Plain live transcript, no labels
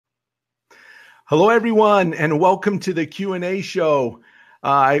Hello, everyone, and welcome to the Q&A show.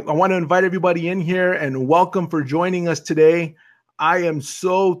 I want to invite everybody in here and welcome for joining us today. I am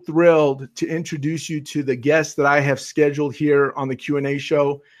so thrilled to introduce you to the guest that I have scheduled here on the Q&A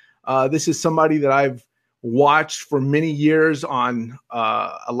show. This is somebody that I've watched for many years on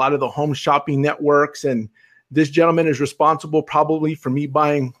a lot of the home shopping networks, and this gentleman is responsible probably for me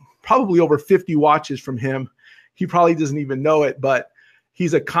buying probably over 50 watches from him. He probably doesn't even know it, but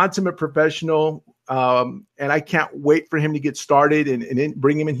he's a consummate professional, and I can't wait for him to get started and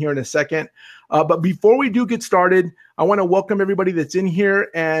bring him in here in a second. But before we do get started, I want to welcome everybody that's in here.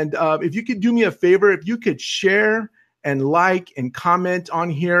 And if you could do me a favor, if you could share and like and comment on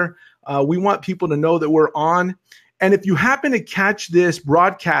here, we want people to know that we're on. And if you happen to catch this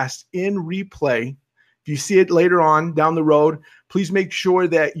broadcast in replay, if you see it later on down the road, please make sure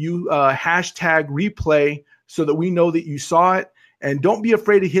that you hashtag replay so that we know that you saw it. And don't be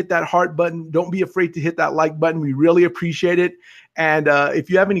afraid to hit that heart button. Don't be afraid to hit that like button. We really appreciate it. And if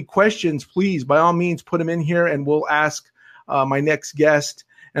you have any questions, please, by all means, put them in here and we'll ask my next guest.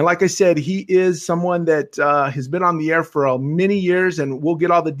 And like I said, he is someone that has been on the air for many years, and we'll get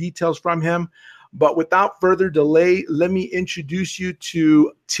all the details from him. But without further delay, let me introduce you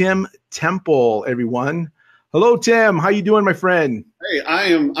to Tim Temple, everyone. Hello, Tim. How you doing, my friend? Hey, I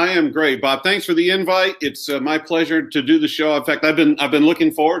am great, Bob. Thanks for the invite. It's my pleasure to do the show. In fact, I've been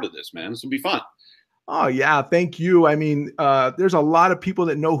looking forward to this, man. This will be fun. Oh yeah, thank you. I mean, there's a lot of people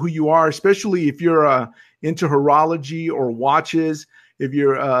that know who you are, especially if you're into horology or watches. If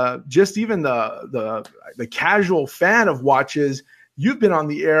you're just even the casual fan of watches, you've been on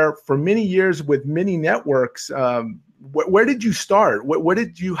the air for many years with many networks. Where did you start?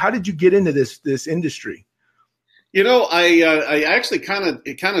 How did you get into this industry? You know, I actually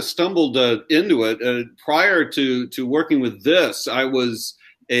kind of stumbled into it. Prior to working with this, I was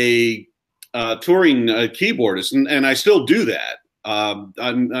a touring keyboardist, and I still do that.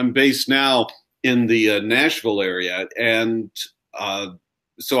 I'm based now in the Nashville area, and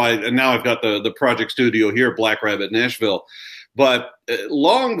so now I've got the project studio here, Black Rabbit, Nashville. But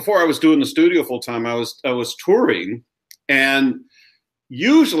long before I was doing the studio full time, I was touring, and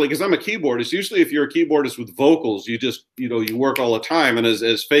usually, because I'm a keyboardist, usually if you're a keyboardist with vocals, you just, you work all the time. And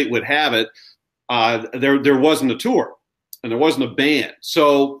as fate would have it, there wasn't a tour and there wasn't a band.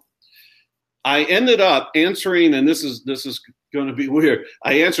 So I ended up answering, and this is going to be weird.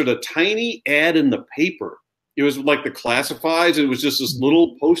 I answered a tiny ad in the paper. It was like the classifieds. It was just this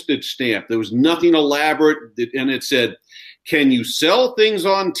little postage stamp. There was nothing elaborate. And it said, "Can you sell things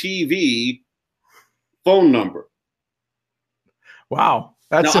on TV? Phone number." Wow,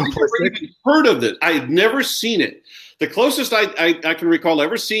 that's simplistic. I never even heard of this. I had never seen it. The closest I can recall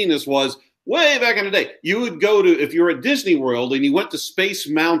ever seeing this was way back in the day. You would go to, if you were at Disney World and you went to Space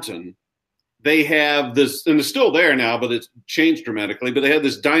Mountain, they have this, and it's still there now, but it's changed dramatically, but they had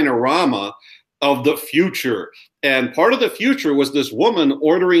this diorama of the future. And part of the future was this woman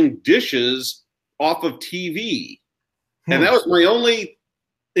ordering dishes off of TV. And that was my only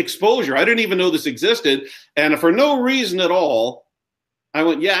exposure. I didn't even know this existed. And for no reason at all, I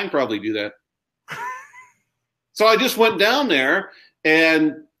went, yeah, I can probably do that. So I just went down there,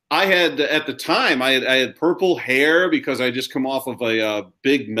 and I had, at the time, I had purple hair because I just come off of a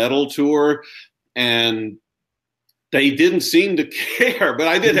big metal tour, and they didn't seem to care, but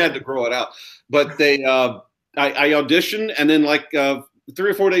I did have to grow it out. But I auditioned, and then like 3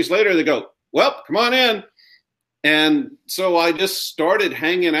 or 4 days later, they go, "Well, come on in." And so I just started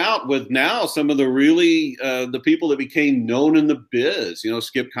hanging out with now some of the really the people that became known in the biz.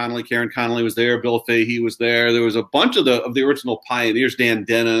 Skip Connolly, Karen Connolly was there, Bill Fahey was there. There was a bunch of the original pioneers, Dan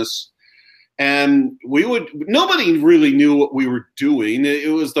Dennis, and nobody really knew what we were doing.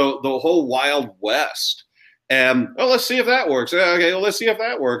 It was the whole Wild West. And let's see if that works. Okay, well, let's see if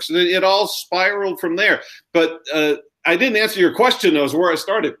that works. And it all spiraled from there. But I didn't answer your question. That was where I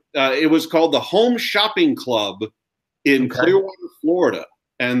started. It was called the Home Shopping Club in Clearwater, Florida.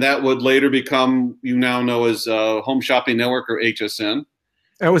 And that would later become, you now know as Home Shopping Network, or HSN.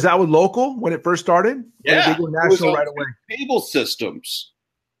 And was that with local when it first started? Yeah. Did they go national right away? Cable systems.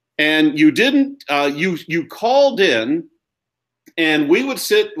 And you didn't, you called in, and we would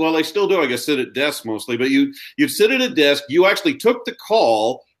sit, well, I still do, I guess, sit at desks mostly, but you'd sit at a desk. You actually took the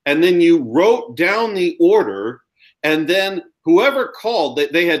call, and then you wrote down the order. And then whoever called,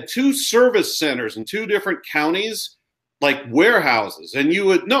 they had 2 service centers in 2 different counties, like warehouses. And it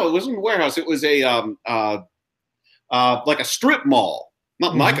wasn't a warehouse. It was like a strip mall,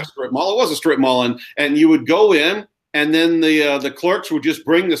 not like a strip mall. It was a strip mall. And you would go in, And then the clerks would just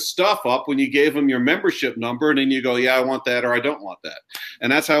bring the stuff up when you gave them your membership number, and then you go, yeah, I want that, or I don't want that.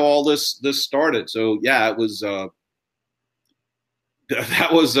 And that's how all this started. So yeah, it was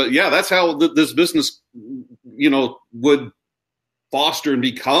that's how this business, would foster and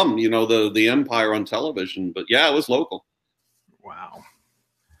become, the empire on television. But yeah, it was local. Wow.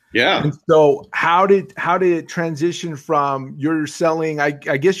 Yeah. And so how did it transition from you're selling, I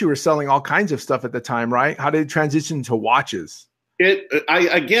guess you were selling all kinds of stuff at the time, right? How did it transition to watches?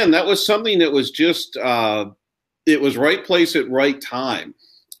 That was something that was just, it was right place at right time.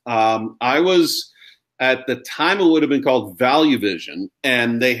 I was, at the time, it would have been called Value Vision,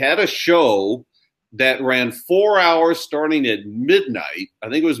 and they had a show that ran 4 hours starting at midnight. I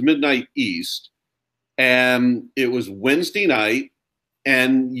think it was midnight East, and it was Wednesday night.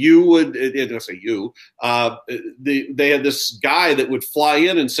 And you would, they had this guy that would fly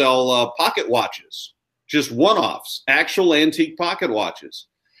in and sell pocket watches, just one-offs, actual antique pocket watches.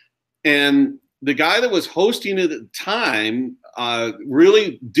 And the guy that was hosting it at the time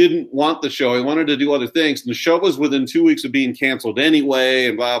really didn't want the show. He wanted to do other things. And the show was within 2 weeks of being canceled anyway,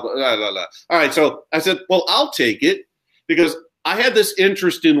 and blah, blah, blah, blah, blah. All right, so I said, well, I'll take it, because I had this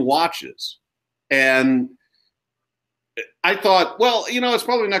interest in watches. And I thought, well, it's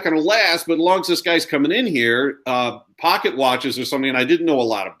probably not going to last, but as long as this guy's coming in here, pocket watches are something I didn't know a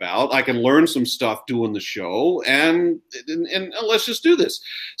lot about. I can learn some stuff doing the show, and let's just do this.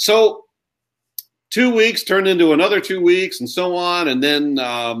 So 2 weeks turned into another 2 weeks, and so on. And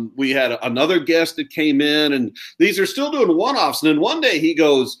then we had another guest that came in, and these are still doing one-offs. And then one day he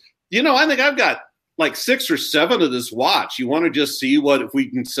goes, I think I've got like 6 or 7 of this watch. You want to just see if we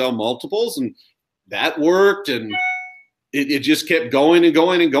can sell multiples? And that worked, and it just kept going and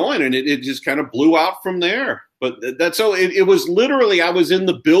going and going, and it just kind of blew out from there. But it was literally, I was in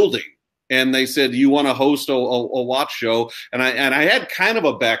the building, and they said, you want to host a watch show? And I had kind of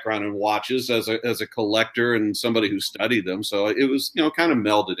a background in watches as a collector and somebody who studied them. So it was, kind of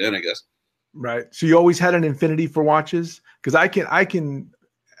melded in, I guess. Right. So you always had an affinity for watches? Because I can,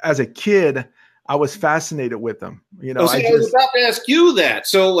 as a kid, I was fascinated with them. I was about to ask you that.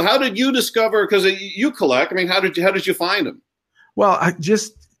 So how did you discover, because you collect, how did you find them? Well,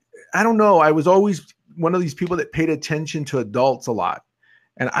 I don't know. I was always one of these people that paid attention to adults a lot.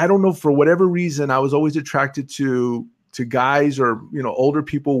 And I don't know, for whatever reason, I was always attracted to guys or, older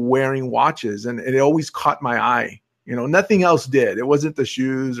people wearing watches. And it always caught my eye. Nothing else did. It wasn't the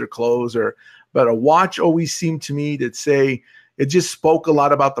shoes or clothes but a watch always seemed to me to say, it just spoke a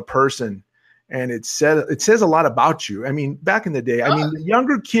lot about the person. And it says a lot about you. Back in the day, the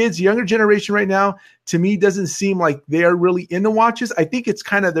younger kids, younger generation right now, to me, doesn't seem like they're really into watches. I think it's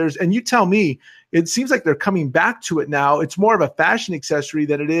kind of and you tell me, it seems like they're coming back to it now. It's more of a fashion accessory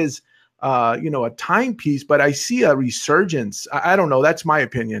than it is, a timepiece, but I see a resurgence. I don't know. That's my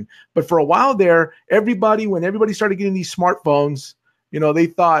opinion. But for a while there, when everybody started getting these smartphones, they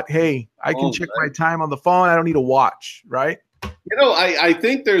thought, hey, I can check my time on the phone. I don't need a watch, right? I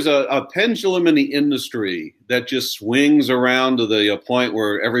think there's a pendulum in the industry that just swings around to the point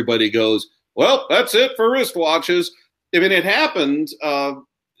where everybody goes, well, that's it for wristwatches. It happened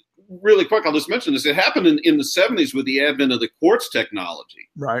really quick. I'll just mention this. It happened in the 70s with the advent of the quartz technology.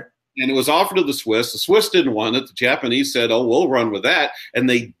 Right. And it was offered to the Swiss. The Swiss didn't want it. The Japanese said, oh, we'll run with that. And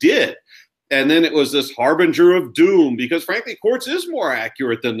they did. And then it was this harbinger of doom because, frankly, quartz is more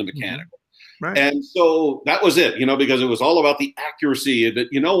accurate than the mechanical. Mm-hmm. Right. And so that was it, because it was all about the accuracy. But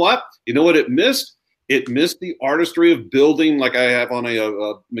you know what? You know what it missed? It missed the artistry of building, like I have on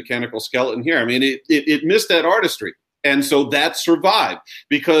a mechanical skeleton here. It missed that artistry. And so that survived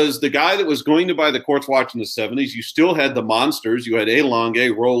because the guy that was going to buy the quartz watch in the 70s, you still had the monsters. You had A. Lange,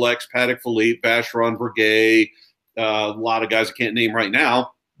 Rolex, Patek Philippe, Vacheron, Breguet, a lot of guys I can't name right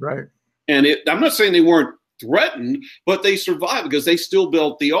now. Right. And I'm not saying they weren't threatened, but they survived because they still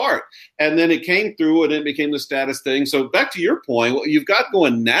built the art. And then it came through and it became the status thing. So back to your point, what you've got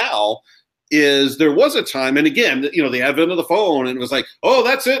going now is there was a time, and again, the advent of the phone, and it was like, oh,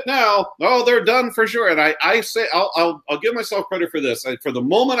 that's it now. Oh, they're done for sure. And I say, I'll give myself credit for this. For the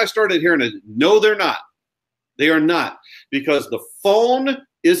moment I started hearing it, no, they're not. They are not, because the phone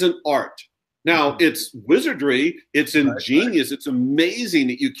isn't art. Now, it's wizardry. It's ingenious. Right. It's amazing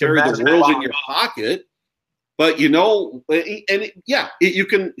that you carry the world in your pocket. But, you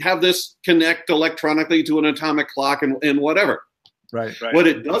can have this connect electronically to an atomic clock and whatever. Right. What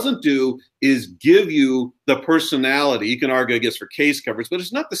it doesn't do is give you the personality. You can argue, I guess, for case covers, but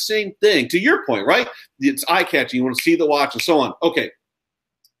it's not the same thing. To your point, right? It's eye-catching. You want to see the watch and so on. Okay.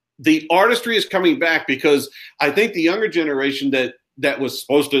 The artistry is coming back because I think the younger generation that was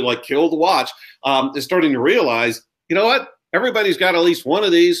supposed to, kill the watch is starting to realize, you know what? Everybody's got at least one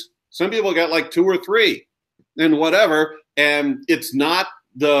of these. Some people got like 2 or 3 and whatever. And it's not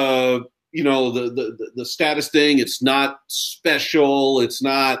the status thing. It's not special. It's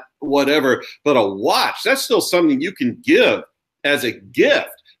not whatever. But a watch, that's still something you can give as a gift.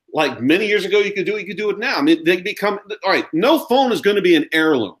 Like many years ago, you could do it now. I mean, they become, all right, no phone is going to be an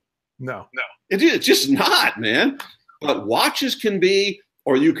heirloom. No. It's just not, man. But watches can be,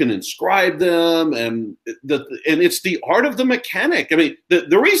 or you can inscribe them, and it's the art of the mechanic. I mean,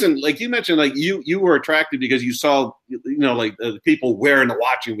 the reason, like you mentioned, like you were attracted because you saw, like the people wearing the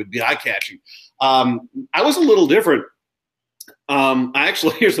watch would be eye catching. I was a little different.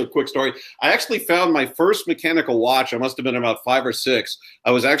 Here's a quick story. I actually found my first mechanical watch. I must have been about 5 or 6. I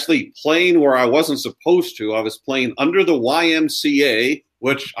was actually playing where I wasn't supposed to. I was playing under the YMCA,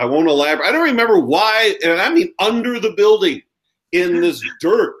 which I won't elaborate. I don't remember why, and I mean under the building in this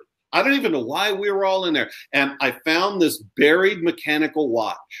dirt. I don't even know why we were all in there. And I found this buried mechanical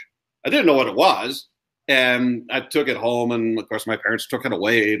watch. I didn't know what it was. And I took it home, and of course my parents took it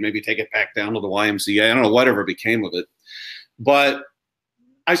away, maybe take it back down to the YMCA. I don't know whatever became of it. But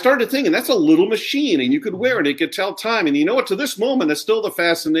I started thinking, that's a little machine, and you could wear it. It could tell time. And you know what? To this moment, it's still the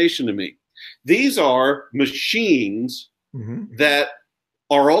fascination to me. These are machines that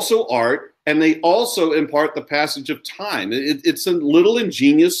are also art, and they also impart the passage of time. It's a little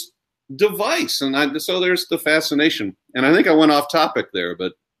ingenious device. And so there's the fascination. And I think I went off topic there,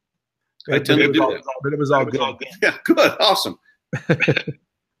 but I tend to do that. But it was all good. Yeah, good. Awesome.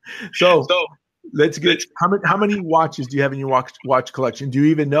 So let's get how many watches do you have in your watch collection? Do you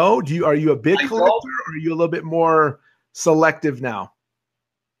even know? Are you a big collector, or are you a little bit more selective now?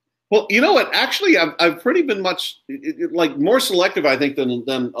 Well, you know what? Actually, I've pretty been much like more selective, I think, than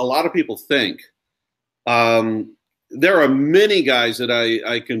a lot of people think. There are many guys that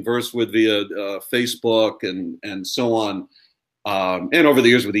I converse with via Facebook and so on, and over the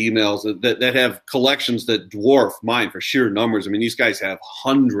years with emails that have collections that dwarf mine for sheer numbers. I mean, these guys have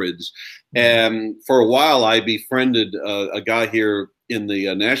hundreds. And for a while, I befriended a guy here in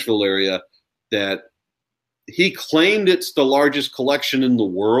the Nashville area that he claimed it's the largest collection in the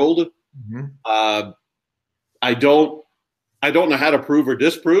world. I don't know how to prove or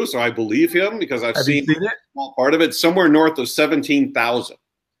disprove, so I believe him because I've seen it? A small part of it, somewhere north of 17,000.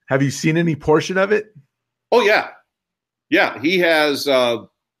 Have you seen any portion of it? Oh yeah, yeah. He has.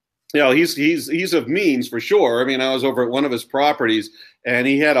 He's of means for sure. I mean, I was over at one of his properties, and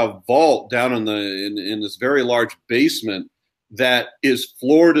he had a vault down in this very large basement that is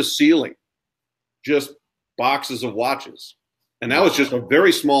floor to ceiling, just boxes of watches. And that was just a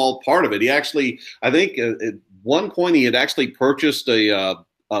very small part of it. He actually, I think at one point he had actually purchased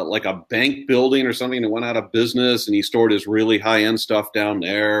like a bank building or something that went out of business, and he stored his really high end stuff down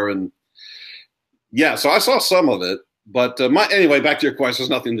there. And yeah, so I saw some of it. But anyway, back to your question.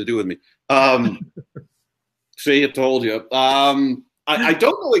 It's nothing to do with me. See, I told you. I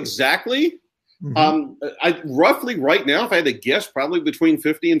don't know exactly. I roughly right now, if I had to guess, probably between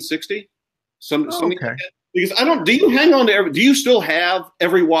 50 and 60. Something like that. Because I don't. Do you hang on to do you still have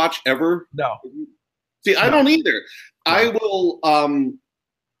every watch ever? No. See, I don't either. No.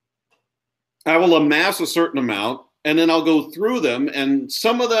 I will amass a certain amount, and then I'll go through them, and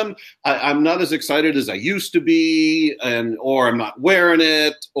some of them I'm not as excited as I used to be, or I'm not wearing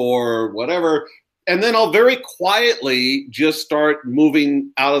it, or whatever. And then I'll very quietly just start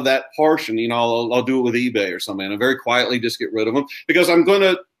moving out of that portion. I'll do it with eBay or something, and I'll very quietly just get rid of them because I'm going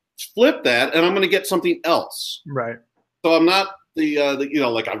to flip that, and I'm going to get something else. Right. So I'm not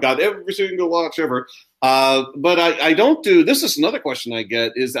like I've got every single watch ever. But I don't do. This is another question I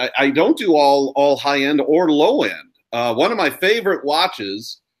get is I don't do all high end or low end. One of my favorite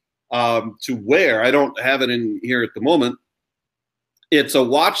watches to wear, I don't have it in here at the moment. It's a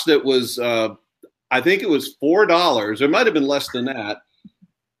watch that was, I think it was $4. It might have been less than that.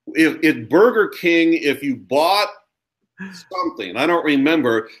 At Burger King, if you bought something, I don't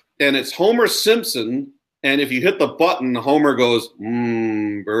remember, and it's Homer Simpson, and if you hit the button, Homer goes,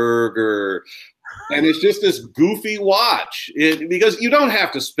 burger. And it's just this goofy watch because you don't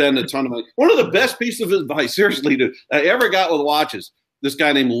have to spend a ton of money. One of the best pieces of advice, seriously, I ever got with watches, this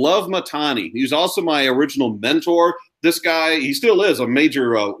guy named Love Matani. He's also my original mentor. This guy, he still is a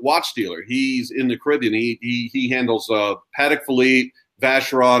major watch dealer. He's in the Caribbean. He handles Patek Philippe,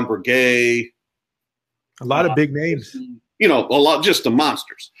 Vacheron, Breguet. A lot of big names. A lot, just the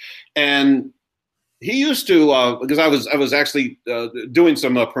monsters. And he used to, because I was actually doing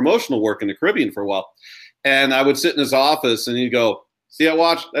some promotional work in the Caribbean for a while, and I would sit in his office, and he'd go, "See that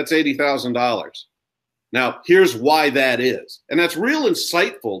watch? That's $80,000." Now, here's why that is. And that's real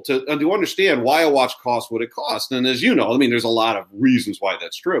insightful to understand why a watch costs what it costs. And as you know, I mean, there's a lot of reasons why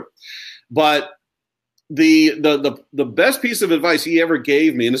that's true. But the best piece of advice he ever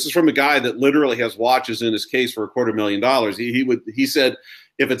gave me, and this is from a guy that literally has watches in his case for $250,000. He said,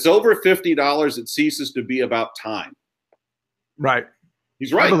 if it's over $50, it ceases to be about time. Right.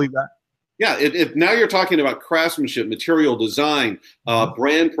 He's right. I believe that. Yeah. Now you're talking about craftsmanship, material design,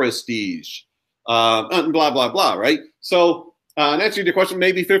 brand prestige, blah, blah, blah. Right. So and answering your question,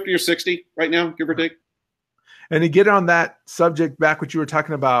 maybe 50 or 60 right now, give or take. And to get on that subject, back what you were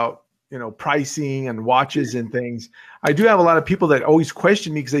talking about, pricing and watches and things. I do have a lot of people that always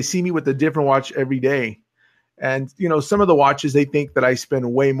question me because they see me with a different watch every day. And, some of the watches, they think that I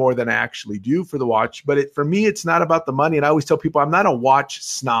spend way more than I actually do for the watch. But for me, it's not about the money. And I always tell people I'm not a watch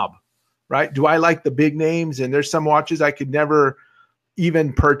snob, right? Do I like the big names? And there's some watches I could never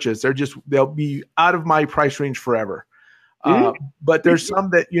even purchase. They'll be out of my price range forever. But there's some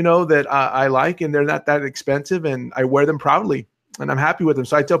that, that I like, and they're not that expensive, and I wear them proudly. And I'm happy with them.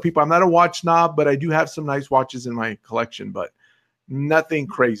 So I tell people I'm not a watch snob, but I do have some nice watches in my collection, but nothing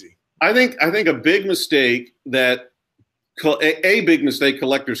crazy. I think a big mistake that a big mistake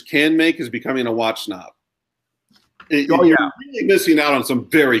collectors can make is becoming a watch snob. You're really missing out on some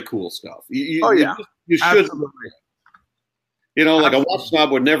very cool stuff. You should. Absolutely. Like a watch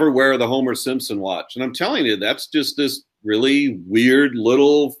snob would never wear the Homer Simpson watch. And I'm telling you, that's just this really weird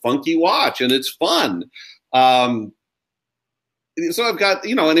little funky watch, and it's fun. So I've got,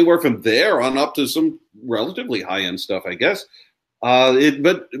 anywhere from there on up to some relatively high-end stuff, I guess.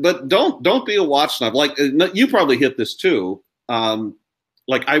 But don't be a watch snob. Like you probably hit this too.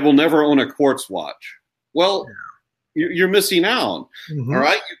 Like I will never own a quartz watch. Well, you're missing out. All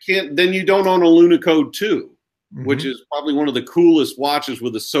right. Then you don't own a Lunacode 2, which is probably one of the coolest watches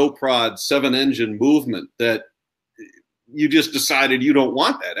with the Soprod 7-engine movement that you just decided you don't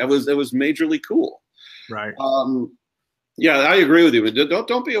want that. That was majorly cool. Right. Yeah, I agree with you.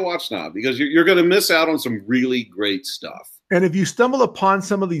 Don't be a watch snob because you're going to miss out on some really great stuff. And if you stumble upon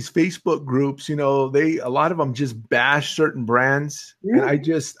some of these Facebook groups, a lot of them just bash certain brands, and I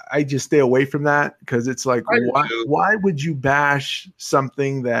just stay away from that because it's like, why would you bash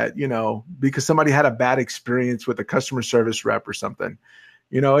something that because somebody had a bad experience with a customer service rep or something?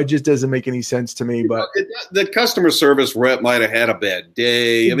 It just doesn't make any sense to me. But the customer service rep might have had a bad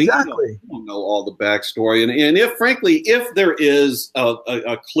day. Exactly. I mean, you don't know all the backstory. And if there is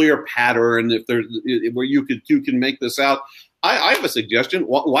a clear pattern, where you can make this out, I have a suggestion.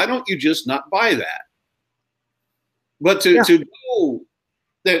 Why don't you just not buy that? But to go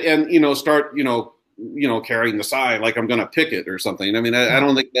and start carrying the sign like I'm going to pick it or something. I mean, I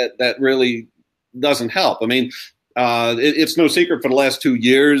don't think that really doesn't help. I mean. It's no secret for the last 2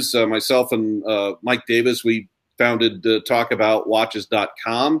 years, myself and Mike Davis, we founded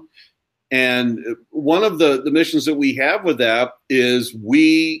talkaboutwatches.com. And one of the missions that we have with that is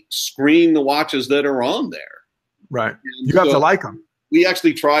we screen the watches that are on there. Right. You have to like them. We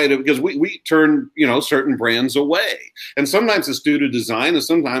actually try to, because we turn, certain brands away. And sometimes it's due to design, and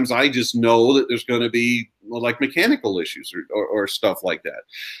sometimes I just know that there's going to be like mechanical issues or stuff like that.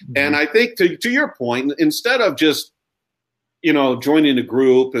 And I think to your point, instead of just, joining a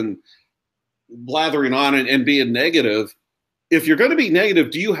group and blathering on and being negative, if you're going to be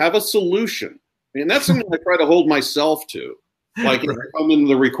negative, do you have a solution? And that's something I try to hold myself to. Like if I'm in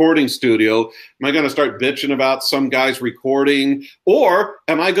the recording studio, am I going to start bitching about some guy's recording, or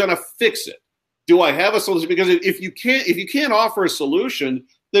am I going to fix it? Do I have a solution? Because if you can't offer a solution,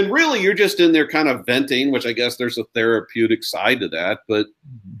 then really you're just in there kind of venting, which I guess there's a therapeutic side to that. But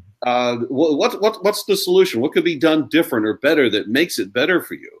what's the solution? What could be done different or better that makes it better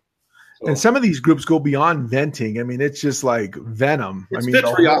for you? And some of these groups go beyond venting. I mean, it's just like venom. It's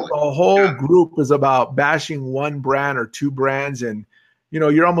the whole group is about bashing one brand or two brands. And,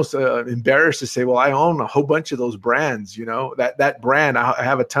 you're almost embarrassed to say, well, I own a whole bunch of those brands, that brand, I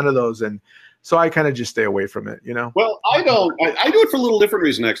have a ton of those. And so I kind of just stay away from it, Well, I don't. I do it for a little different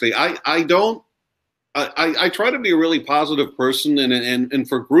reason, actually. I don't. I try to be a really positive person, and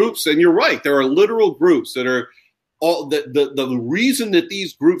for groups, and you're right, there are literal groups that are all the reason that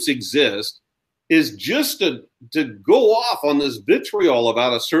these groups exist is just to go off on this vitriol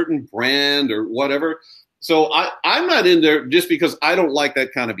about a certain brand or whatever. So I'm not in there just because I don't like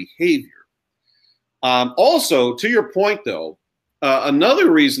that kind of behavior. Also, to your point, though, another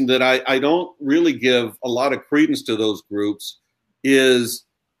reason that I don't really give a lot of credence to those groups is,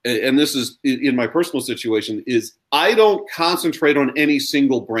 and this is in my personal situation, is I don't concentrate on any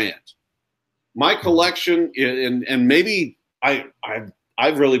single brand. My collection, and maybe I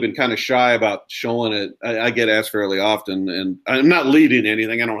I've really been kind of shy about showing it. I get asked fairly often, and I'm not leading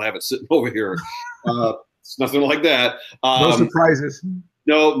anything. I don't have it sitting over here. It's nothing like that. No surprises.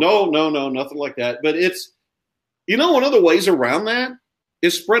 No, nothing like that. But it's, one of the ways around that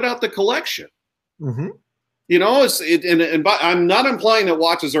is spread out the collection. Mm-hmm. I'm not implying that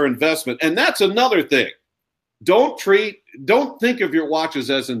watches are investment, and that's another thing. Don't think of your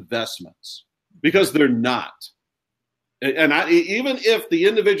watches as investments, because they're not. And even if the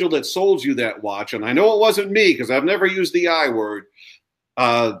individual that sold you that watch, and I know it wasn't me because I've never used the I word,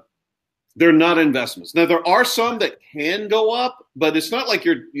 they're not investments. Now, there are some that can go up, but it's not like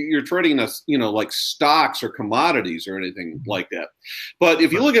you're trading us, like stocks or commodities or anything like that. But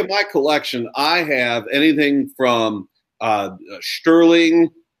if you look at my collection, I have anything from sterling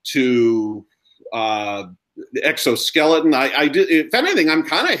to the exoskeleton. I did, if anything, I'm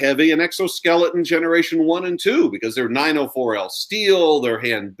kind of heavy in exoskeleton generation 1 and 2 because they're 904L steel, they're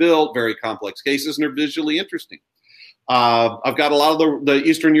hand built, very complex cases, and they're visually interesting. I've got a lot of the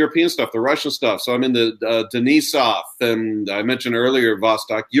Eastern European stuff, the Russian stuff. So I'm in the Denisov, and I mentioned earlier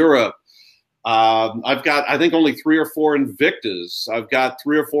Vostok Europe. I've got, I think, only 3 or 4 Invictas. I've got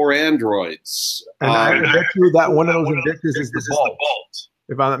 3 or 4 Androids. And I bet you that one of those Invictas is the Bolt,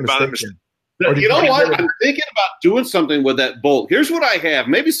 if I'm not mistaken. You know what? I'm thinking about doing something with that Bolt. Here's what I have.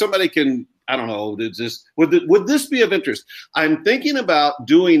 Maybe somebody can, I don't know, would this be of interest? I'm thinking about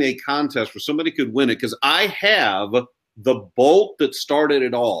doing a contest where somebody could win it because I have the Bolt that started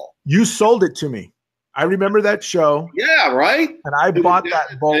it all. You sold it to me. I remember that show. Yeah, right? And I bought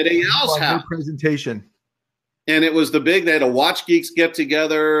that Bolt at Ayal's house. Presentation. And it was they had a Watch Geeks get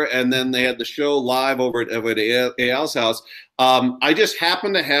together, and then they had the show live over at Ayal's house. I just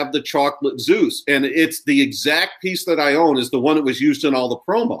happen to have the chocolate Zeus, and it's the exact piece that I own is the one that was used in all the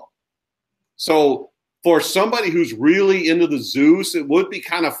promo. So for somebody who's really into the Zeus, it would be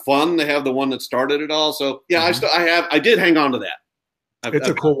kind of fun to have the one that started it all. So yeah, I did hang on to that. It's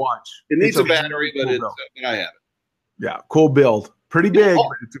a cool watch. It needs a battery, but I have it. Yeah, cool build. Pretty big,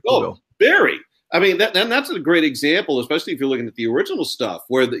 but it's a cool build. Very. I mean, that's a great example, especially if you're looking at the original stuff,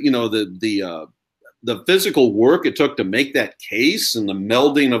 where the physical work it took to make that case and the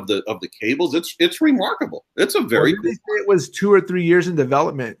melding of the cables. It's remarkable. It's a very. They say it was 2 or 3 years in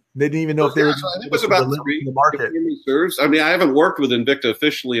development. They didn't even know if they were. I think it was about 3 the market. I mean, I haven't worked with Invicta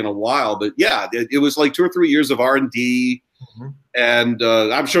officially in a while, but yeah, it was like 2 or 3 years of R&D. Mm-hmm. And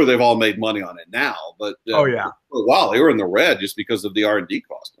I'm sure they've all made money on it now, but for a while they were in the red just because of the R&D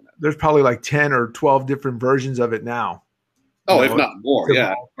cost on it. There's probably like 10 or 12 different versions of it now. Oh, if not more,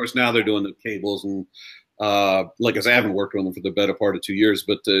 yeah. Of course, now they're doing the cables and like I said, I haven't worked on them for the better part of 2 years,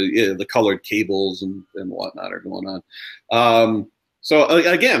 but the colored cables and whatnot are going on. So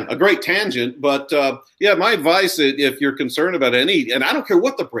again, a great tangent, but my advice, if you're concerned about any, and I don't care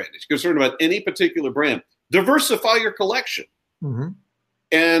what the brand is, you're concerned about any particular brand, diversify your collection. Mm-hmm.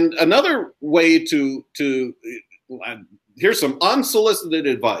 And another way to here's some unsolicited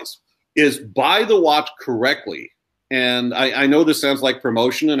advice is buy the watch correctly. And I know this sounds like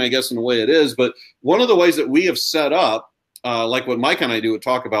promotion, and I guess in a way it is, but one of the ways that we have set up, like what Mike and I do at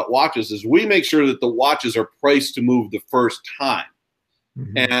Talk About Watches, is we make sure that the watches are priced to move the first time.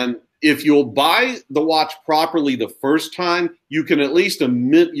 Mm-hmm. And if you'll buy the watch properly the first time, you can at least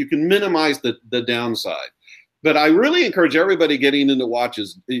minimize the downside. But I really encourage everybody getting into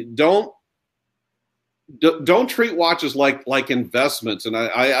watches. Don't treat watches like investments. And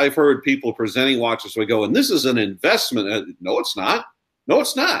I've heard people presenting watches. We go, and this is an investment. No, it's not. No,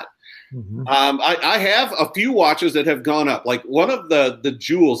 it's not. Mm-hmm. I have a few watches that have gone up. Like one of the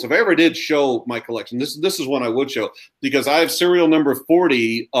jewels, if I ever did show my collection, this is one I would show because I have serial number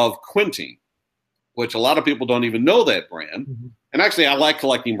 40 of Quintin, which a lot of people don't even know that brand. Mm-hmm. And actually, I like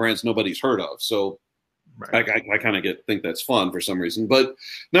collecting brands nobody's heard of. So right. I kind of think that's fun for some reason. But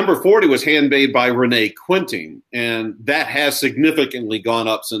number 40 was handmade by Renee Quintin, and that has significantly gone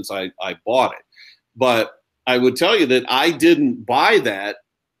up since I bought it. But I would tell you that I didn't buy that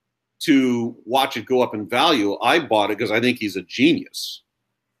to watch it go up in value. I bought it because I think he's a genius.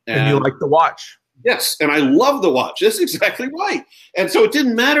 And you like the watch. Yes, and I love the watch. That's exactly right. And so it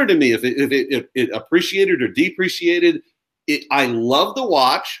didn't matter to me if it appreciated or depreciated. I love the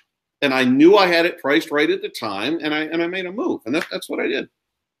watch. And I knew I had it priced right at the time, and I made a move, and that's what I did.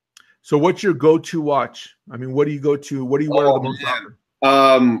 So, what's your go-to watch? I mean, what do you go to? What do you wear the most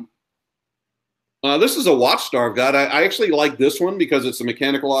often? This is a Watch Star I've got. I actually like this one because it's a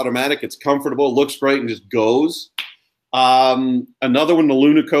mechanical automatic. It's comfortable, looks great, and just goes. Another one, the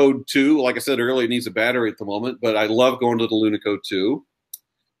Lunacode 2. Like I said earlier, it needs a battery at the moment, but I love going to the Lunacode 2.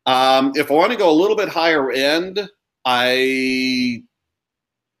 If I want to go a little bit higher end,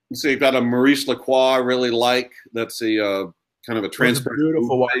 So you've got a Maurice Lacroix I really like. That's a kind of a transparent.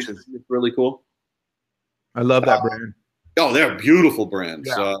 Beautiful watches. It's really cool. I love that brand. Oh, they're beautiful brands.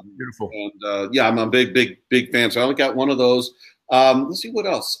 Yeah, beautiful. And yeah, I'm a big fan. So I only got one of those. Let's see what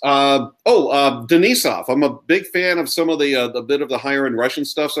else. Denisov. I'm a big fan of some of the bit of the higher end Russian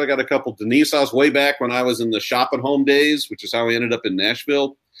stuff. So I got a couple Denisovs way back when I was in the shop at home days, which is how I ended up in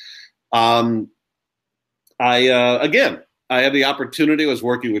Nashville. I had the opportunity. I was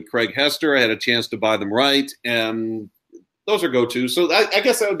working with Craig Hester. I had a chance to buy them right, and those are go-tos. So I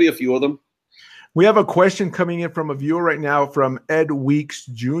guess that would be a few of them. We have a question coming in from a viewer right now from Ed Weeks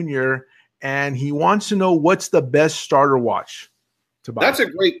Jr., and he wants to know what's the best starter watch to buy. That's a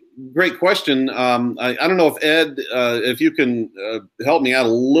great question. I don't know if Ed, if you can help me out a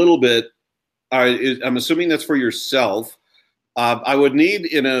little bit. I'm assuming that's for yourself. I would need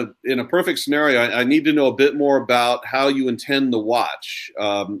in a perfect scenario, I need to know a bit more about how you intend the watch.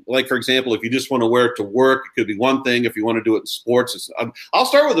 Like for example, if you just want to wear it to work, it could be one thing. If you want to do it in sports, I'll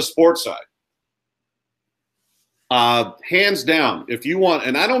start with the sports side. Hands down, if you want,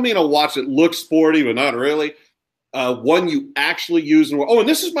 and I don't mean a watch that looks sporty, but not really, one you actually use. And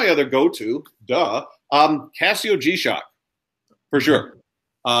this is my other go-to, Casio G-Shock, for sure.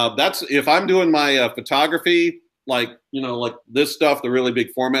 That's if I'm doing my photography, like this stuff, the really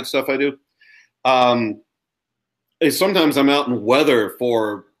big format stuff I do. Sometimes I'm out in weather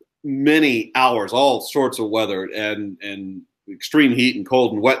for many hours, all sorts of weather and extreme heat and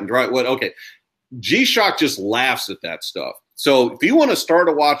cold and wet and dry. Okay. G-Shock just laughs at that stuff. So if you want to start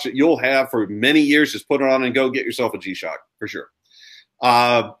a watch that you'll have for many years, just put it on and go get yourself a G-Shock for sure.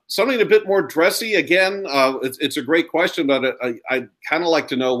 Something a bit more dressy. Again, it's a great question, but I kind of like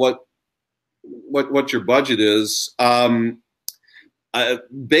to know what your budget is.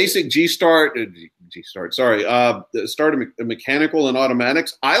 Basic Start mechanical and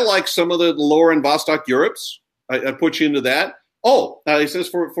automatics. I like some of the lower end Vostok Europes. I put you into that. He says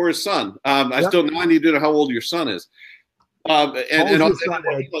for his son. I need to know how old your son is.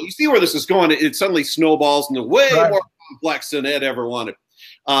 You see where this is going. It suddenly snowballs into way more complex than Ed ever wanted.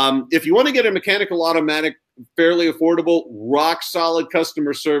 If you want to get a mechanical automatic, fairly affordable, rock solid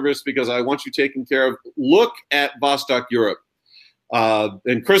customer service, because I want you taken care of, look at Vostok Europe.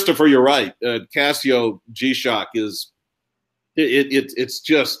 And Christopher, you're right. Casio G-Shock is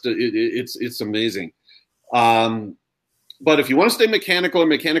it's amazing. But if you want to stay mechanical or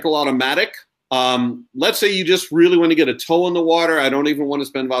mechanical automatic, let's say you just really want to get a toe in the water. I don't even want to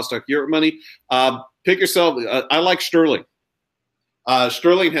spend Vostok Europe money. Pick yourself. I like Sterling.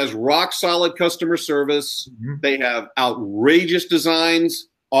 Sterling has rock solid customer service. Mm-hmm. They have outrageous designs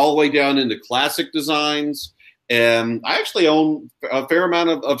all the way down into classic designs. And I actually own a fair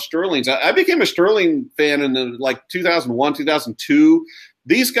amount of Sterlings. I became a Sterling fan in 2001, 2002.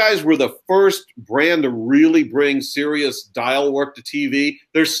 These guys were the first brand to really bring serious dial work to TV.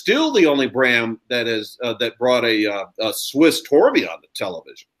 They're still the only brand that brought a Swiss tourbillon to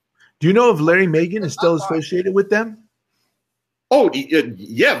television. Do you know if Larry Megan is still associated with them? Oh,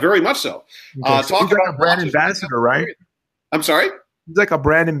 yeah, very much so. Okay, so he's like a brand ambassador, right? I'm sorry? He's like a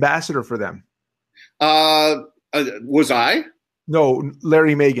brand ambassador for them. Was I? No,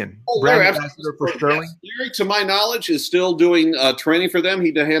 Larry Megan. Larry, ambassador for Sterling. Larry, to my knowledge, is still doing training for them.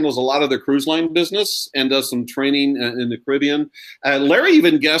 He handles a lot of their cruise line business and does some training in the Caribbean. Larry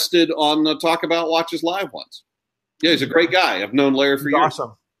even guested on Talk About Watches Live once. Yeah, he's a great guy. I've known Larry for years.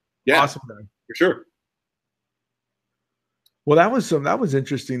 Awesome. Yeah, awesome guy. For sure. Well, that was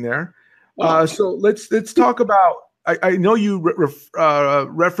interesting there. So let's talk about. I know you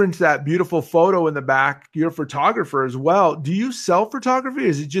referenced that beautiful photo in the back. You're a photographer as well. Do you sell photography, or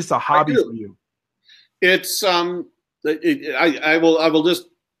is it just a hobby for you? It's I will just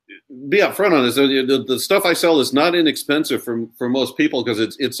be upfront on this. The stuff I sell is not inexpensive for most people because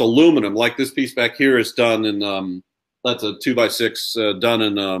it's aluminum. Like this piece back here is done in that's a 2x6 done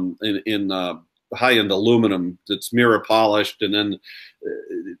in high end aluminum. It's mirror polished, and then.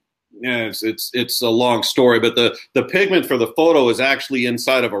 Yeah, it's a long story, but the pigment for the photo is actually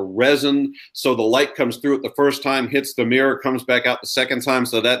inside of a resin, so the light comes through it the first time, hits the mirror, comes back out the second time,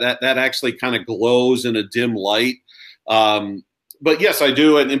 so that actually kind of glows in a dim light. But yes, I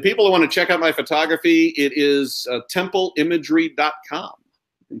do, and people who want to check out my photography, it is templeimagery.com.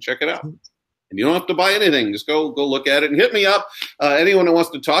 You can check it out. And you don't have to buy anything. Just go look at it and hit me up. Anyone who wants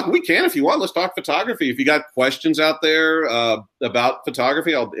to talk, we can if you want. Let's talk photography. If you got questions out there about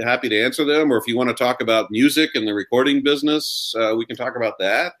photography, I'll be happy to answer them. Or if you want to talk about music and the recording business, we can talk about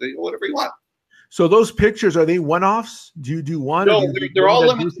that. Whatever you want. So those pictures, are they one-offs? Do you do one? No, they're all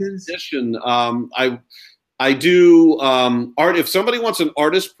limited edition. I do art. If somebody wants an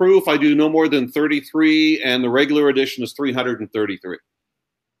artist proof, I do no more than 33, and the regular edition is 333.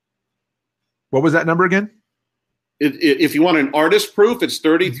 What was that number again? If you want an artist proof, it's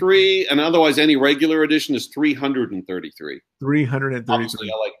 33, and otherwise any regular edition is 333. 333.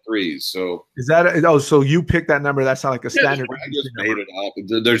 Obviously, I like threes. So is that so you picked that number? That's not like a standard. I just made it up.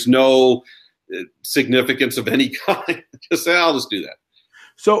 There's no significance of any kind. Just say, I'll just do that.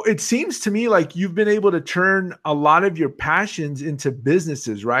 So it seems to me like you've been able to turn a lot of your passions into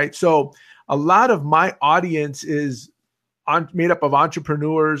businesses, right? So a lot of my audience is made up of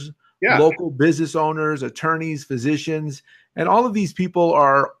entrepreneurs, local business owners, attorneys, physicians, and all of these people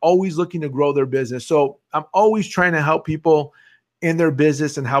are always looking to grow their business. So I'm always trying to help people in their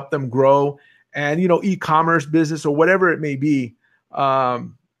business and help them grow. And, e-commerce business or whatever it may be.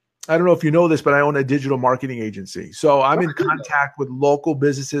 I don't know if you know this, but I own a digital marketing agency. So I'm in contact with local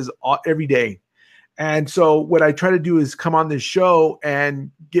businesses every day. And so what I try to do is come on this show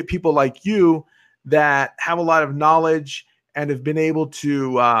and get people like you that have a lot of knowledge and have been able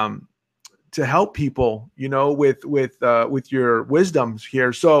to help people, with your wisdoms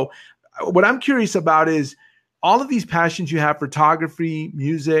here. So what I'm curious about is all of these passions you have: photography,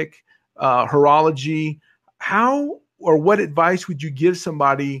 music, horology. How or what advice would you give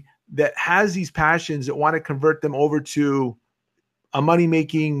somebody that has these passions that want to convert them over to a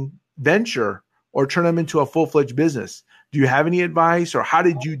money-making venture or turn them into a full-fledged business? Do you have any advice, or how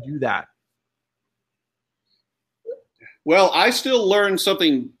did you do that? Well, I still learn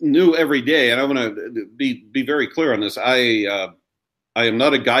something new every day, and I want to be very clear on this. I am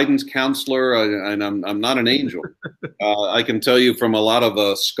not a guidance counselor, and I'm not an angel. I can tell you from a lot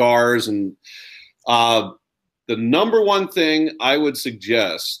of scars, and the number one thing I would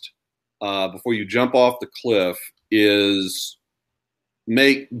suggest before you jump off the cliff is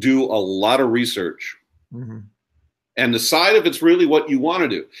do a lot of research and decide if it's really what you want to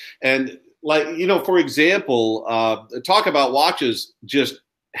do. And for example, talk about watches just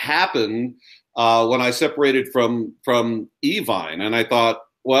happened when I separated from Evine, and I thought,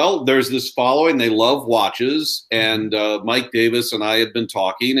 well, there's this following. They love watches, and Mike Davis and I had been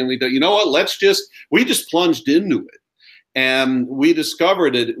talking, and we thought, you know what? We just plunged into it, and we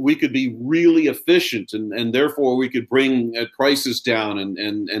discovered that we could be really efficient, and therefore we could bring prices down,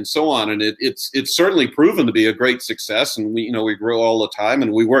 and so on. And it's certainly proven to be a great success, and we grow all the time,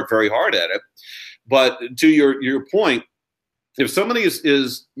 and we work very hard at it. But to your point, if somebody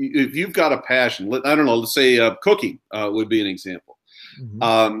if you've got a passion, I don't know, let's say cooking would be an example.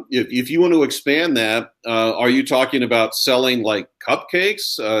 If you want to expand that, are you talking about selling like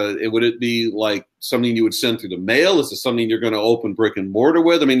cupcakes? Would it be like something you would send through the mail? Is it something you're going to open brick and mortar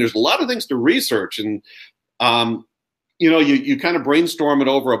with? I mean, there's a lot of things to research, and you kind of brainstorm it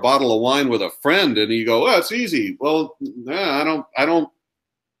over a bottle of wine with a friend, and you go, "Oh, it's easy." Well, I don't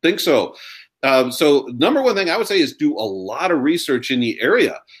think so. So number one thing I would say is do a lot of research in the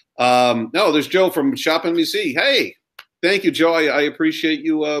area. No, there's Joe from Shop NBC. Hey. Thank you, Joe. I appreciate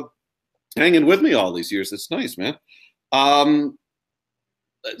you hanging with me all these years. It's nice, man.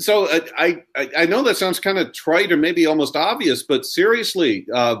 So I know that sounds kind of trite or maybe almost obvious, but seriously,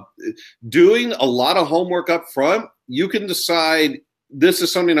 doing a lot of homework up front, you can decide this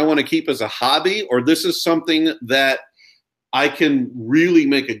is something I want to keep as a hobby, or this is something that I can really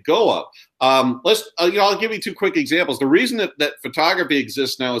make a go of. I'll give you two quick examples. The reason that photography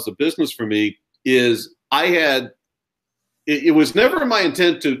exists now as a business for me is it was never my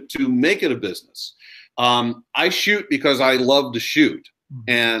intent to make it a business. I shoot because I love to shoot.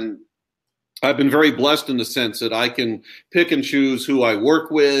 And I've been very blessed in the sense that I can pick and choose who I work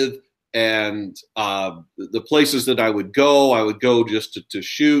with, and the places that I would go just to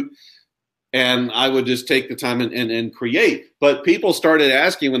shoot. And I would just take the time and create. But people started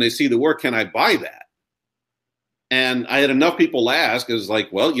asking when they see the work, can I buy that? And I had enough people ask, is like,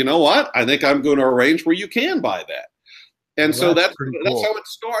 well, you know what? I think I'm going to arrange where you can buy that. And so that's cool. That's how it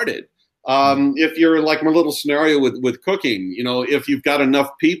started. If you're like my little scenario with cooking, if you've got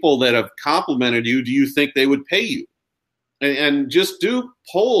enough people that have complimented you, do you think they would pay you? And just do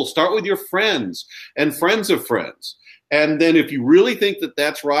polls. Start with your friends and friends of friends. And then if you really think that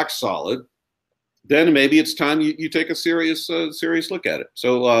that's rock solid, then maybe it's time you take a serious look at it.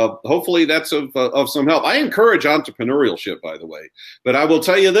 So hopefully that's of some help. I encourage entrepreneurship, by the way. But I will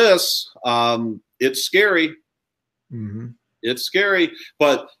tell you this, it's scary. It's scary,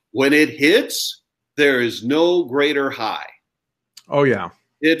 but when it hits, there is no greater high. Oh yeah,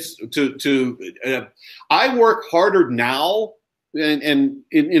 it's I work harder now, and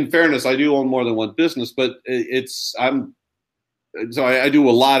in fairness, I do own more than one business, but so I do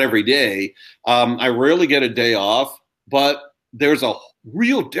a lot every day. I rarely get a day off, but there's a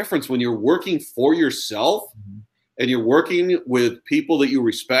real difference when you're working for yourself and you're working with people that you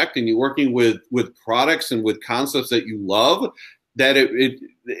respect and you're working with products and with concepts that you love. That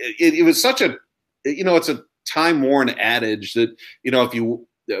it was such a, it's a time-worn adage that, if you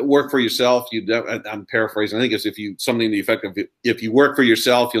work for yourself, I'm paraphrasing, I think it's something to the effect of, if you work for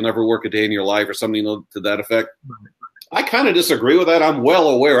yourself, you'll never work a day in your life, or something to that effect. I kind of disagree with that. I'm well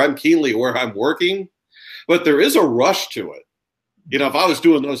aware, I'm keenly aware I'm working, but there is a rush to it. If I was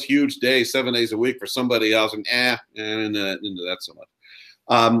doing those huge days, 7 days a week for somebody else, and into that so much.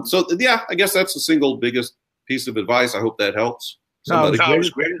 So yeah, I guess that's the single biggest piece of advice. I hope that helps. That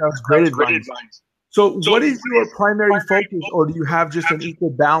was great advice. So what is your primary focus, or do you have just an equal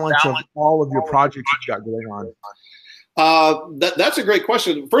balance of all of your projects you've got going on? That's a great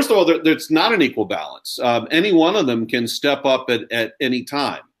question. First of all, there's not an equal balance. Any one of them can step up at any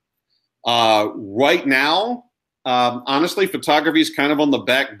time. Right now, honestly, photography is kind of on the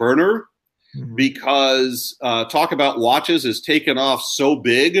back burner because Talk About Watches has taken off so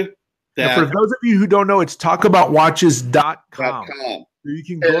big. That for those of you who don't know, it's talkaboutwatches.com. So you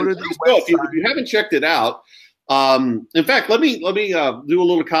can go to the website. If you haven't checked it out, in fact, let me do a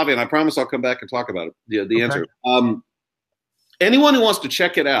little caveat. I promise I'll come back and talk about it. The answer. Anyone who wants to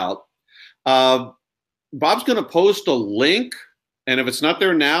check it out, Bob's going to post a link, and if it's not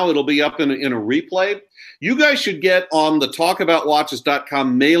there now, it'll be up in a replay. You guys should get on the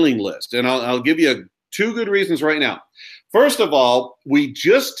talkaboutwatches.com mailing list, and I'll give you 2 good reasons right now. First of all, we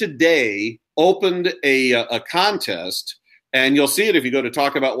just today opened a contest, and you'll see it if you go to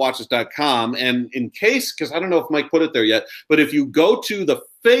talkaboutwatches.com. And in case, because I don't know if Mike put it there yet, but if you go to the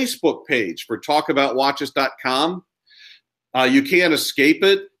Facebook page for talkaboutwatches.com, you can't escape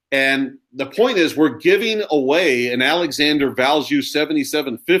it. And the point is, we're giving away an Alexander Valjoux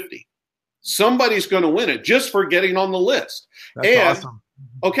 7750. Somebody's going to win it just for getting on the list. That's awesome.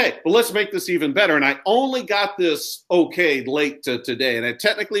 Okay, well, let's make this even better. And I only got this okayed late to today, and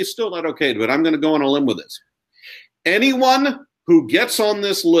technically it's still not okayed, but I'm going to go on a limb with this. Anyone who gets on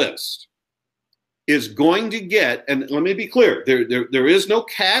this list is going to get, and let me be clear, there is no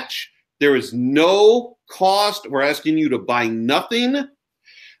catch. There is no cost. We're asking you to buy nothing.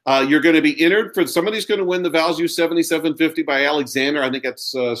 You're going to be entered for, somebody's going to win the Valjoux 7750 by Alexander. I think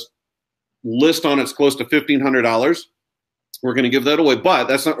it's list on it's close to $1,500. We're going to give that away, but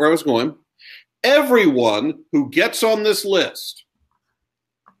that's not where I was going. Everyone who gets on this list,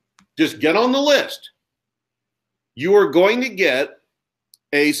 just get on the list. You are going to get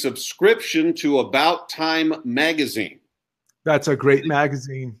a subscription to About Time magazine. That's a great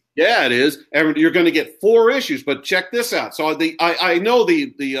magazine. Yeah, it is. And you're going to get 4 issues, but check this out. So I know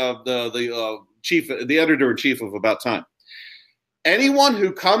the editor-in-chief of About Time. Anyone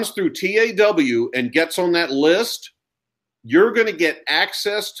who comes through TAW and gets on that list, you're going to get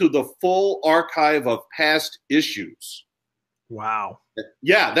access to the full archive of past issues. Wow.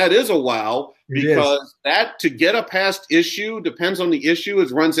 Yeah, that is a wow, because that, to get a past issue, depends on the issue. It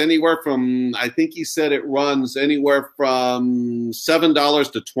runs anywhere from, I think he said it runs anywhere from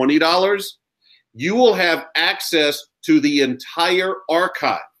 $7 to $20. You will have access to the entire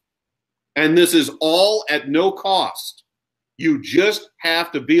archive. And this is all at no cost. You just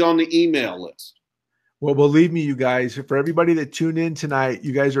have to be on the email list. Well, believe me, you guys, for everybody that tuned in tonight,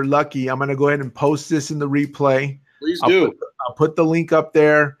 you guys are lucky. I'm going to go ahead and post this in the replay. Please do. I'll put the link up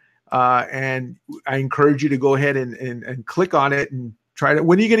there, and I encourage you to go ahead and click on it and try to.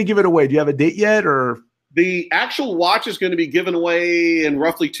 When are you going to give it away? Do you have a date yet, or the actual watch is going to be given away in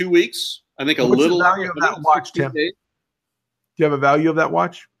roughly 2 weeks? I think What's the value of that watch, Tim? Do you have a value of that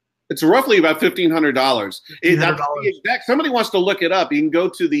watch? It's roughly about $1,500. Somebody wants to look it up. You can go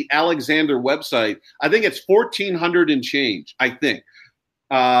to the Alexander website. I think it's $1,400 and change. I think.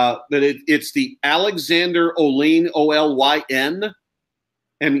 That it's the Alexander Olyn, Olyn,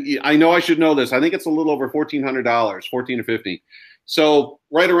 and I know I should know this. I think it's a little over $1,400, $14 or $15. So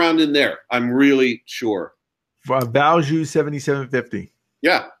right around in there, I'm really sure. Valjoux 7750.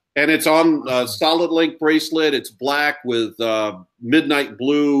 Yeah, and it's on solid link bracelet. It's black with midnight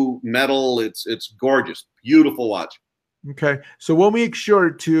blue metal. It's gorgeous, beautiful watch. Okay, so we'll make sure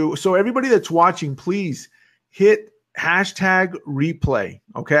to. So everybody that's watching, please hit hashtag replay.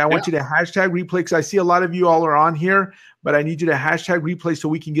 Okay. I want you to hashtag replay, because I see a lot of you all are on here, but I need you to hashtag replay so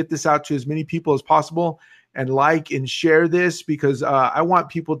we can get this out to as many people as possible, and like and share this, because I want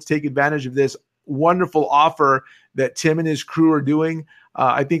people to take advantage of this wonderful offer that Tim and his crew are doing.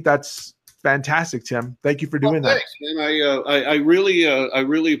 I think that's fantastic, Tim. Thank you for doing that. Thanks, man. I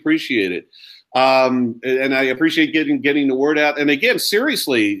really appreciate it. And I appreciate getting the word out. And again,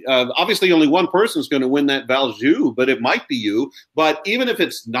 seriously, obviously only one person is going to win that Valjoux, but it might be you. But even if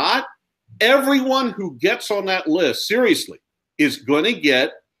it's not, everyone who gets on that list, seriously, is going to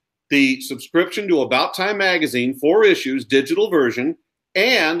get the subscription to About Time magazine, 4 issues, digital version,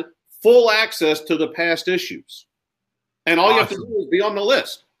 and full access to the past issues. And all you have to do is be on the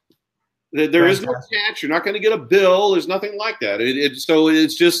list. There is no catch. You're not going to get a bill. There's nothing like that. So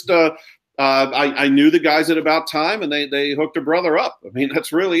it's just I knew the guys at About Time, and they hooked a brother up. I mean,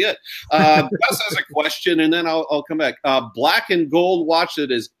 that's really it. Gus has a question, and then I'll come back. Black and gold watch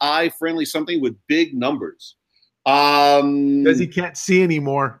that is eye-friendly, something with big numbers. Because he can't see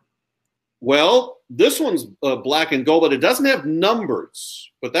anymore. Well, this one's black and gold, but it doesn't have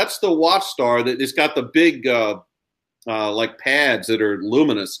numbers. But that's the watch star that it's got the big like pads that are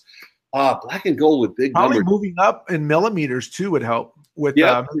luminous. Black and gold with big Probably numbers. Moving up in millimeters too would help. With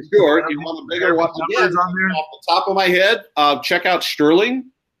for sure. You want a bigger watch again, on there? Off the top of my head, check out Sterling.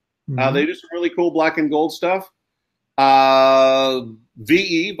 Mm-hmm. They do some really cool black and gold stuff.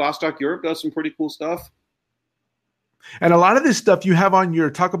 VE, Vostok Europe, does some pretty cool stuff. And a lot of this stuff you have on your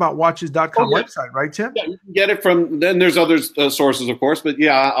talkaboutwatches.com website, right, Tim? Yeah, you can get it from, then there's other sources, of course. But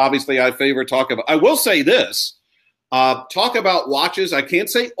yeah, obviously I favor Talk About. I will say this. Talk About Watches, I can't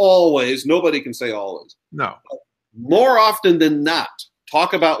say always. Nobody can say always. No. More often than not,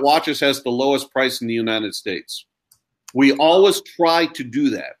 Talk About Watches has the lowest price in the United States. We always try to do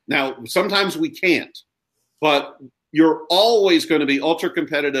that. Now, sometimes we can't. But you're always going to be ultra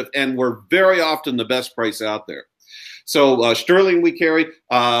competitive, and we're very often the best price out there. So Sterling we carry.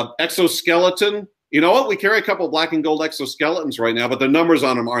 Exoskeleton. You know what? We carry a couple of black and gold exoskeletons right now, but the numbers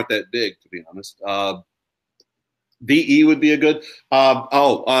on them aren't that big, to be honest. VE would be a good.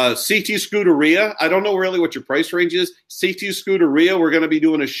 CT Scuderia. I don't know really what your price range is. CT Scuderia, we're going to be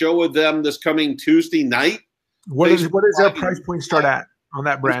doing a show with them this coming Tuesday night. What does their price point start at on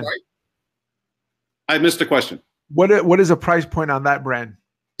that brand? I missed the question. What is a price point on that brand?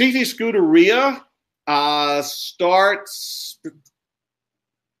 CT Scuderia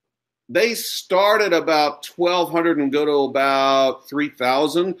they start at about 1,200 and go to about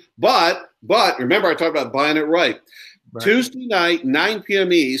 3,000. But remember, I talked about buying it right. Tuesday night, 9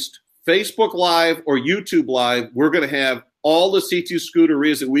 p.m. East, Facebook Live or YouTube Live, we're going to have all the C2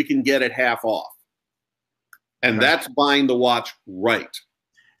 Scuderias that we can get at half off. And that's buying the watch right.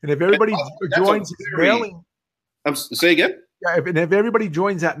 And if everybody joins mailing. Say again? Yeah, if everybody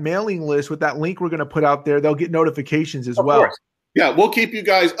joins that mailing list with that link we're going to put out there, they'll get notifications as well. Course. Yeah, we'll keep you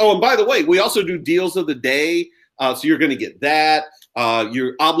guys. Oh, and by the way, we also do deals of the day. So you're going to get that.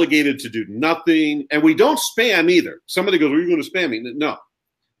 You're obligated to do nothing. And we don't spam either. Somebody goes, are you going to spam me? No.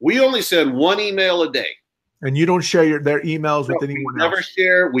 We only send 1 email a day. And you don't share their emails with anyone else? We never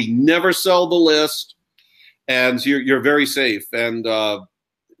share. We never sell the list. And so you're very safe. And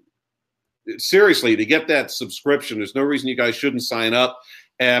seriously, to get that subscription, there's no reason you guys shouldn't sign up.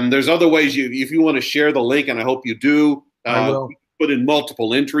 And there's other ways if you want to share the link, and I hope you do. I will. Put in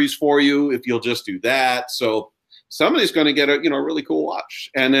multiple entries for you if you'll just do that. So somebody's going to get a really cool watch,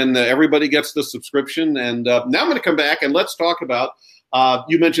 and then everybody gets the subscription. And now I'm going to come back and let's talk about.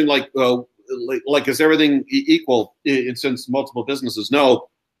 You mentioned like is everything equal since multiple businesses? No,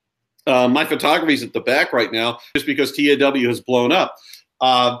 my photography's at the back right now just because TAW has blown up.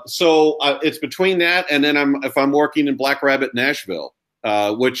 So it's between that and then if I'm working in Black Rabbit, Nashville.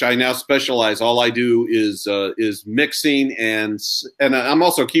 Which I now specialize. All I do is mixing and I'm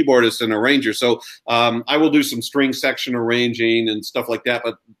also a keyboardist and arranger. So I will do some string section arranging and stuff like that,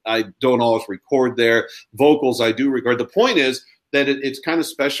 but I don't always record there. Vocals I do record. The point is that it's kind of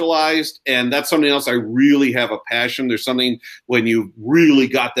specialized, and that's something else I really have a passion. There's something when you really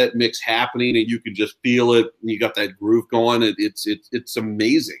got that mix happening and you can just feel it and you got that groove going. It's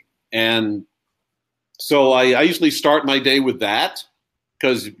amazing. And so I usually start my day with that,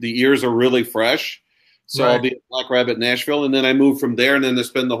 because the ears are really fresh. So I'll be at Black Rabbit, Nashville, and then I move from there, and then I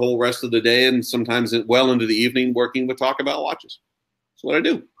spend the whole rest of the day and sometimes well into the evening working with Talk About Watches. That's what I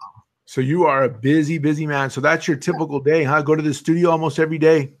do. So you are a busy, busy man. So that's your typical day, huh? Go to the studio almost every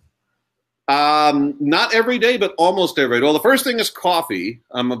day? Not every day, but almost every day. Well, the first thing is coffee.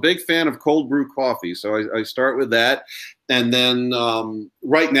 I'm a big fan of cold brew coffee, so I start with that. And then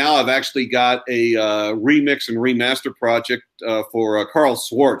right now I've actually got a remix and remaster project for Carl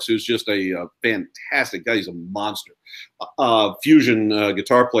Swartz, who's just a fantastic guy. He's a monster, fusion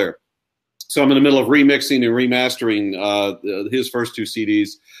guitar player. So I'm in the middle of remixing and remastering his first 2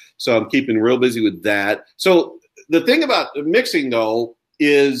 CDs. So I'm keeping real busy with that. So the thing about mixing, though,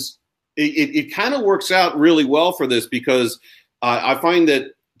 is it kind of works out really well for this, because I find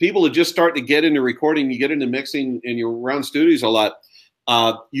that people that just start to get into recording, you get into mixing, and you're around studios a lot,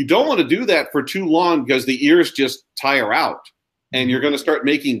 you don't want to do that for too long because the ears just tire out, and you're going to start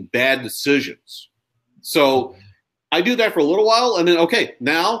making bad decisions. So I do that for a little while, and then, okay,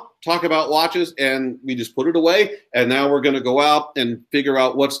 now talk about watches, and we just put it away, and now we're going to go out and figure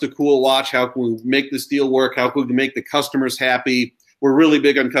out what's the cool watch, how can we make this deal work, how can we make the customers happy. We're really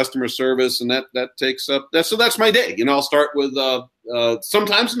big on customer service, and that takes up – so that's my day. I'll start with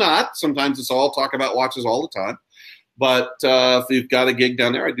sometimes not. Sometimes it's all talk about watches all the time. But if you've got a gig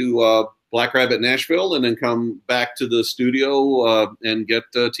down there, I do Black Rabbit Nashville and then come back to the studio and get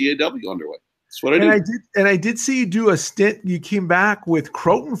TAW underway. That's what I do. And I did see you do a stint. You came back with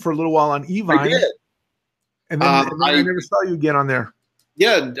Croton for a little while on Evine. I did. And then I never saw you again on there.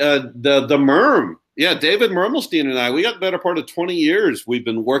 Yeah, the Merm. Yeah, David Mermelstein and I, we got the better part of 20 years. We've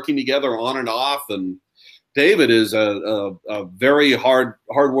been working together on and off, and David is a very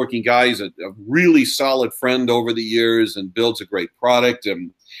hardworking guy. He's a really solid friend over the years and builds a great product.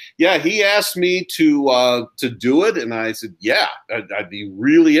 And yeah, he asked me to do it, and I said, yeah, I'd be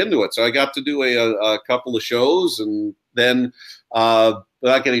really into it. So I got to do a couple of shows, and then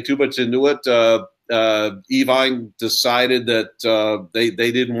without getting too much into it, Evine decided that they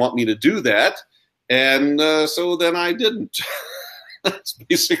didn't want me to do that, and so then I didn't. That's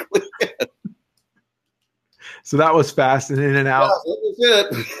basically it. So that was fast and in and out. Yeah,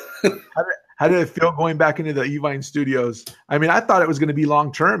 that was it. How did it feel going back into the Evine studios? I mean, I thought it was going to be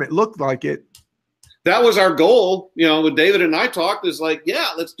long term. It looked like it. That was our goal. When David and I talked, it's like, yeah,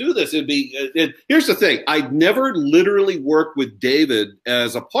 let's do this. Here's the thing. I'd never literally worked with David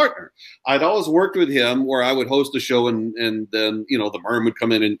as a partner. I'd always worked with him where I would host a show and then, the Merm would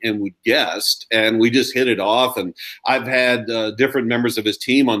come in and would guest, and we just hit it off. And I've had different members of his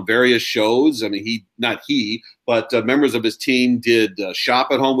team on various shows. I mean, but members of his team did Shop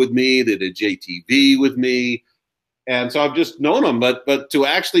at Home with me. They did JTV with me. And so I've just known him, but to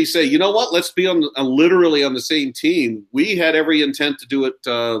actually say, you know what, let's be literally on the same team. We had every intent to do it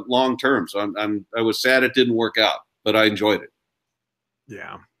long term. So I was sad it didn't work out, but I enjoyed it.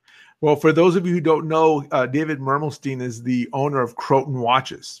 Yeah. Well, for those of you who don't know, David Mermelstein is the owner of Croton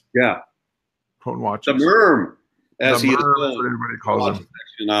Watches. Yeah. Croton Watches. The Merm, as he is known, what everybody calls him.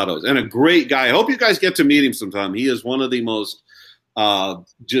 Aficionados. And a great guy. I hope you guys get to meet him sometime. He is one of the most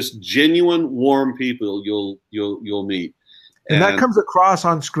just genuine, warm people you'll meet, and that comes across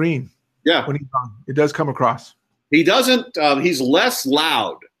on screen. Yeah, when he's on, it does come across. He doesn't. He's less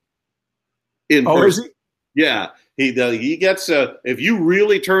loud in person. Is he? Yeah, he gets. If you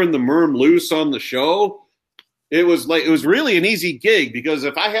really turn the Merm loose on the show, it was really an easy gig, because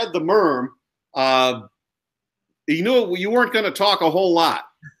if I had the Merm, you knew you weren't going to talk a whole lot.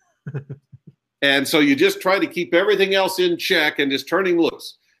 And so you just try to keep everything else in check and just turning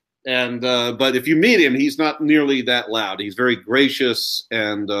loose. And but if you meet him, he's not nearly that loud. He's very gracious,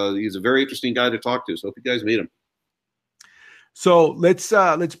 and he's a very interesting guy to talk to. So if you guys meet him. So let's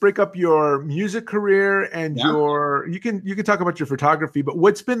break up your music career and you can talk about your photography, but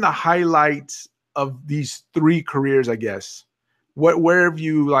what's been the highlight of these three careers, I guess? Where have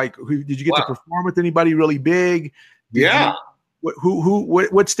you did you get to perform with anybody really big?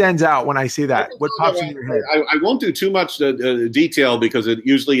 What stands out when I say that? What pops in your head? I won't do too much detail, because it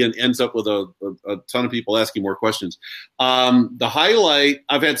usually ends up with a ton of people asking more questions. The highlight,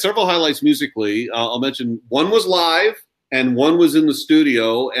 I've had several highlights musically. I'll mention one was live and one was in the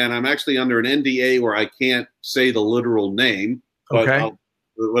studio, and I'm actually under an NDA where I can't say the literal name. But okay.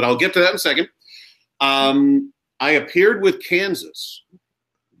 I'll get to that in a second. I appeared with Kansas.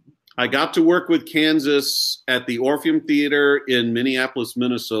 I got to work with Kansas at the Orpheum Theater in Minneapolis,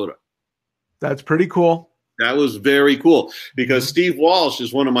 Minnesota. That's pretty cool. That was very cool, because Steve Walsh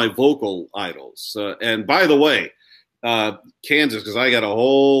is one of my vocal idols. And by the way, Kansas, because I got a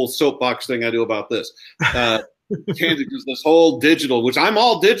whole soapbox thing I do about this. Kansas is this whole digital, which I'm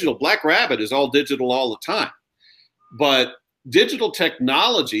all digital. Black Rabbit is all digital all the time. But digital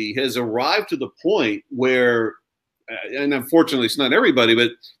technology has arrived to the point where, and unfortunately it's not everybody,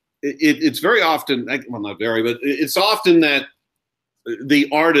 but it's very often, well, not very, but it's often that the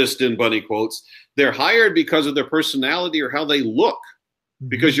artist, in bunny quotes, they're hired because of their personality or how they look,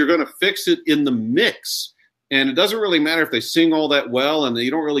 because you're going to fix it in the mix. And it doesn't really matter if they sing all that well, and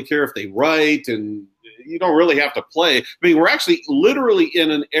you don't really care if they write, and you don't really have to play. I mean, we're actually literally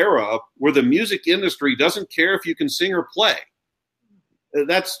in an era where the music industry doesn't care if you can sing or play.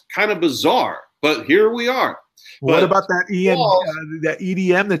 That's kind of bizarre, but here we are. What about that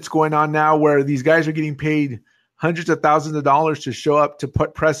EDM that's going on now, where these guys are getting paid hundreds of thousands of dollars to show up to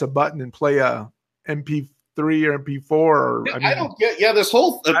press a button and play a MP3 or MP4. Or, I don't get this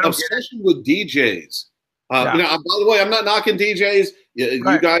whole obsession with DJs. By the way, I'm not knocking DJs.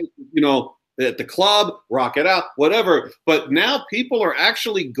 You guys, at the club, rock it out, whatever. But now people are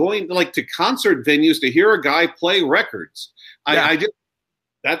actually going to concert venues to hear a guy play records.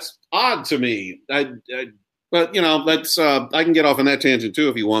 That's odd to me. But that's I can get off on that tangent too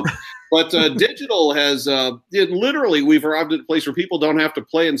if you want. But digital has literally we've arrived at a place where people don't have to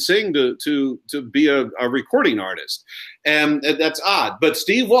play and sing to be a recording artist, and that's odd. But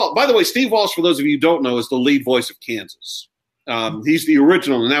Steve Walsh, by the way, Steve Walsh, for those of you who don't know, is the lead voice of Kansas. He's the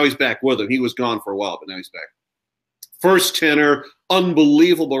original, and now he's back with him. He was gone for a while, but now he's back. First tenor,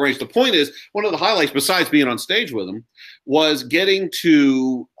 unbelievable range. The point is, one of the highlights, besides being on stage with him, was getting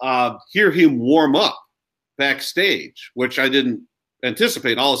to hear him warm up backstage, which I didn't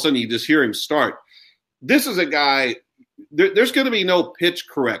anticipate. All of a sudden, you just hear him start. This is a guy, there's going to be no pitch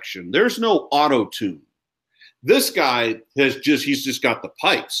correction. There's no auto-tune. This guy he's just got the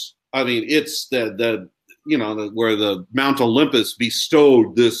pipes. I mean, it's where the Mount Olympus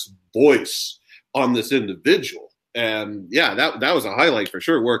bestowed this voice on this individual. And yeah, that was a highlight for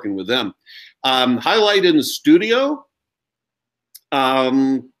sure, working with them. Highlight in the studio.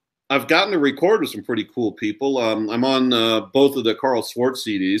 I've gotten to record with some pretty cool people. I'm on both of the Carl Schwartz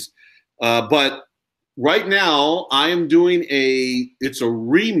CDs. But right now I am doing it's a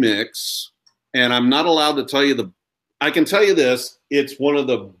remix, and I'm not allowed to tell you I can tell you this, it's one of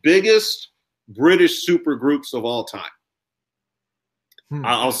the biggest British super groups of all time.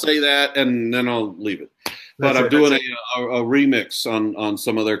 I'll say that, and then I'll leave it. But I'm doing a remix on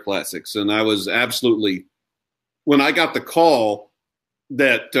some of their classics. And I was absolutely, when I got the call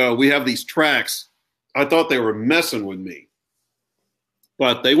that we have these tracks, I thought they were messing with me.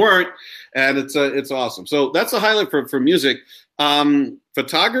 But they weren't, and it's awesome. So that's a highlight for music.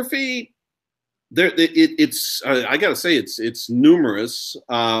 Photography, it's I got to say, it's numerous.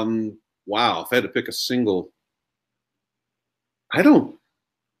 Wow, if I had to pick a single, I don't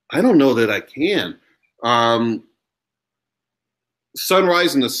know that I can.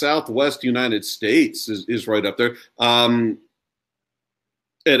 Sunrise in the Southwest United States is right up there.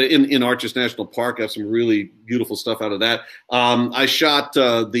 In Arches National Park, I have some really beautiful stuff out of that. I shot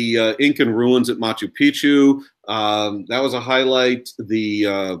the Incan ruins at Machu Picchu. That was a highlight.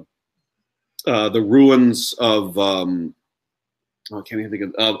 The ruins of I can't even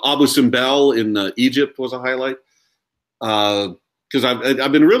think of Abu Simbel in Egypt was a highlight. Because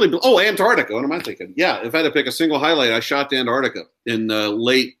I've been really Antarctica. What am I thinking? Yeah, if I had to pick a single highlight, I shot Antarctica in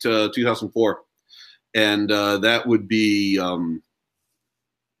late 2004, and that would be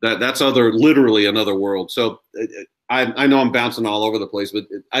that's literally another world. So I know I'm bouncing all over the place, but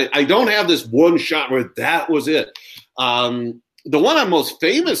I don't have this one shot where that was it. The one I'm most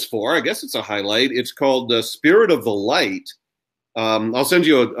famous for, I guess it's a highlight. It's called Spirit of the Light. I'll send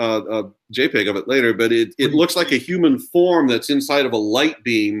you a JPEG of it later, but it looks like a human form that's inside of a light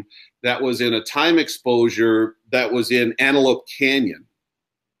beam that was in a time exposure that was in Antelope Canyon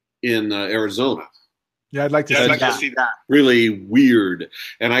in Arizona. Yeah, I'd like to see that. Really weird.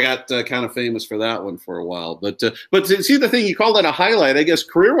 And I got kind of famous for that one for a while. But see, the thing, you call that a highlight. I guess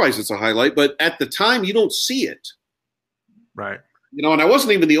career-wise it's a highlight, but at the time you don't see it. Right. And I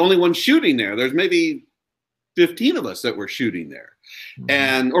wasn't even the only one shooting there. There's maybe 15 of us that were shooting there,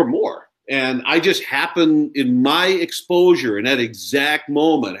 or more. And I just happened in my exposure in that exact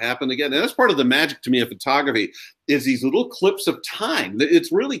moment happened again. And that's part of the magic to me of photography is these little clips of time.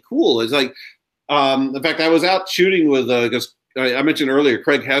 It's really cool. It's like, in fact, I was out shooting with, I mentioned earlier,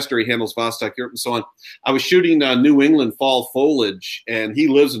 Craig Hester, he handles Vostok Europe and so on. I was shooting New England fall foliage, and he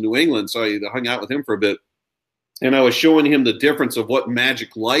lives in New England. So I hung out with him for a bit. And I was showing him the difference of what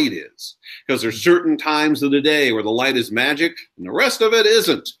magic light is. Because there's certain times of the day where the light is magic and the rest of it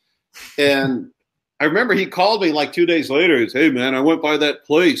isn't. And I remember he called me like 2 days later. He said, "Hey, man, I went by that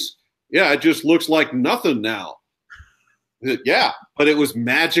place. Yeah, it just looks like nothing now." I said, "Yeah, but it was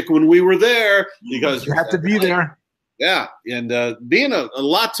magic when we were there." Because you have to be there. Yeah, and being a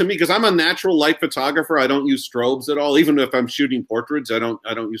lot to me, because I'm a natural light photographer. I don't use strobes at all. Even if I'm shooting portraits, I don't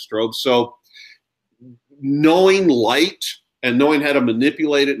use strobes. So knowing light and knowing how to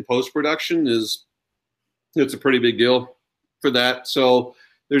manipulate it in post-production it's a pretty big deal for that. So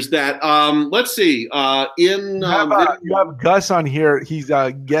there's that. Let's see. You have Gus on here. He's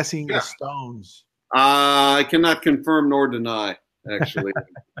guessing the Stones. I cannot confirm nor deny, actually.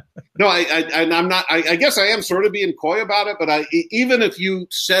 No, I'm not. I guess I am sort of being coy about it, but even if you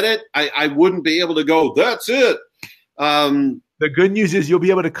said it, I wouldn't be able to go, that's it. The good news is you'll be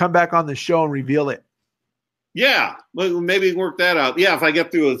able to come back on the show and reveal it. Yeah, well, maybe work that out. Yeah, if I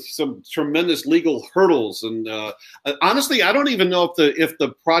get through some tremendous legal hurdles, and honestly, I don't even know if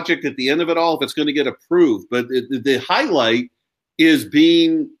the project at the end of it all, if it's going to get approved. But the highlight is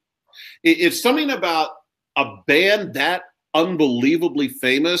it's something about a band that unbelievably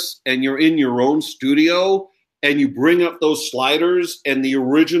famous, and you're in your own studio, and you bring up those sliders, and the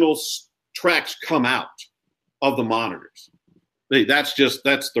original tracks come out of the monitors. That's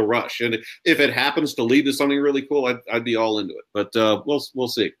the rush, and if it happens to lead to something really cool, I'd be all into it. But we'll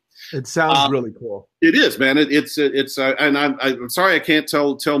see. It sounds really cool. It is, man. It's and I'm sorry I can't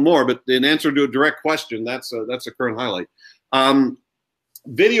tell more, but in answer to a direct question, that's a current highlight.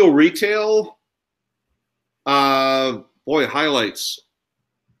 Video retail, highlights.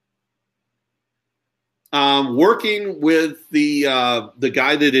 Working with the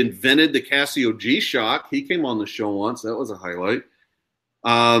guy that invented the Casio G-Shock. He came on the show once. That was a highlight.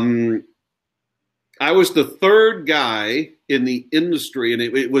 I was the third guy in the industry, and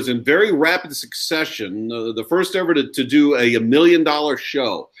it was in very rapid succession. The first ever to do a $1 million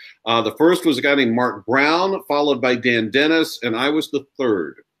show. The first was a guy named Mark Brown, followed by Dan Dennis, and I was the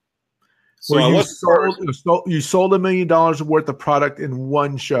third. So you sold $1 million worth of product in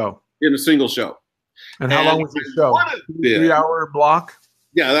one show. In a single show. And how long was the show? 3-hour block?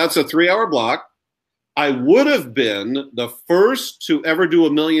 Yeah, that's a 3-hour block. I would have been the first to ever do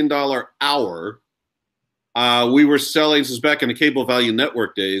 $1 million hour. We were selling, this is back in the cable value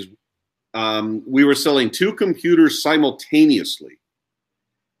network days, we were selling 2 computers simultaneously.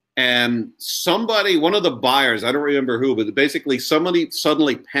 And one of the buyers, I don't remember who, but basically somebody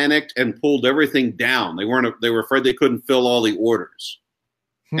suddenly panicked and pulled everything down. They were afraid they couldn't fill all the orders.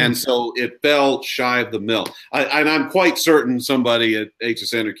 And so it fell shy of the mill. And I'm quite certain somebody at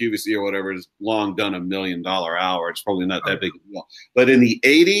HSN or QVC or whatever has long done $1 million hour. It's probably not that big a deal. But in the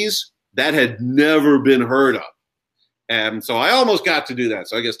 80s, that had never been heard of. And so I almost got to do that.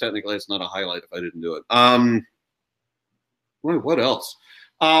 So I guess technically it's not a highlight if I didn't do it. What else?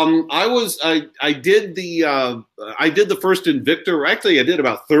 I did the first Invicta. Actually, I did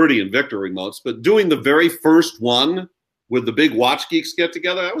about 30 Invicta remotes, but doing the very first one with the big watch geeks get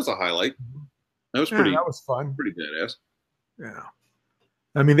together, that was a highlight. That was that was fun. Pretty badass. Yeah.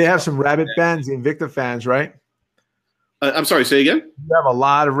 I mean, they have some Rabbit fans, the Invicta fans, right? I'm sorry, say again? You have a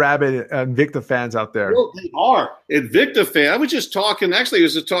lot of Rabbit Invicta fans out there. Well, they are. Invicta fans. I was just talking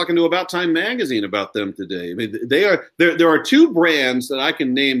to About Time Magazine about them today. I mean, there are 2 brands that I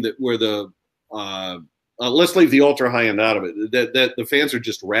can name that were let's leave the ultra high end out of it, that the fans are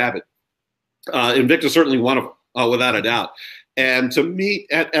just rabid. Invicta certainly one of them. Without a doubt. And to meet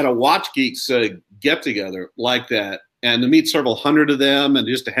at a Watch Geeks get-together like that, and to meet several hundred of them and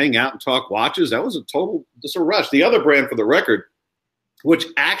just to hang out and talk watches, that was just a rush. The other brand, for the record, which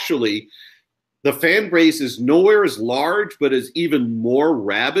actually the fan base is nowhere as large but is even more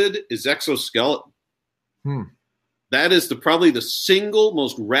rabid, is Exoskeleton. That is probably the single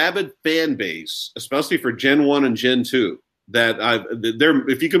most rabid fan base, especially for Gen 1 and Gen 2.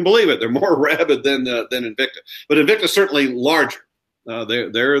 If you can believe it, they're more rabid than Invicta, but Invicta's certainly larger.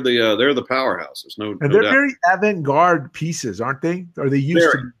 They're the powerhouse. There's no they're doubt. very avant-garde pieces, aren't they? Or they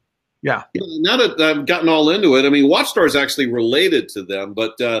used to be? Yeah. Now that I've gotten all into it, I mean, WatchStar is actually related to them,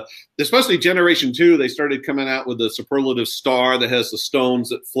 but especially Generation 2, they started coming out with the superlative star that has the stones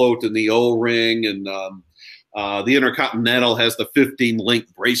that float in the O-ring, and the Intercontinental has the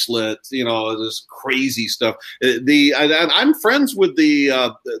 15-link bracelet, this crazy stuff. I'm friends with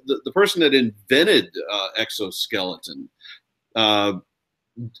the person that invented Exoskeleton. They're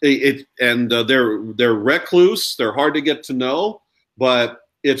recluse. They're hard to get to know, but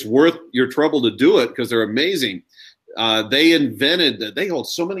it's worth your trouble to do it because they're amazing. They hold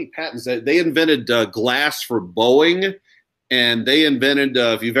so many patents. They invented glass for Boeing. And they invented,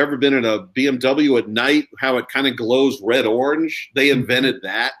 if you've ever been in a BMW at night, how it kind of glows red-orange. They invented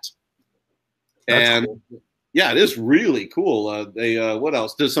that. That's cool. Yeah, it is really cool. What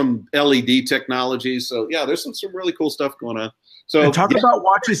else? There's some LED technology. So, yeah, there's some really cool stuff going on. So, and talk about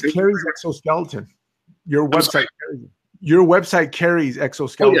watches carries Exoskeleton. Your website carries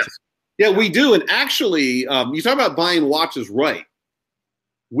Exoskeleton. Oh, yes. Yeah, we do. And actually, you talk about buying watches right.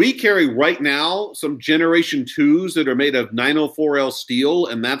 We carry right now some Generation 2s that are made of 904L steel,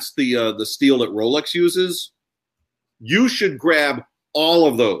 and that's the steel that Rolex uses. You should grab all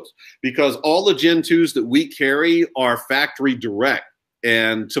of those because all the Gen 2s that we carry are factory direct.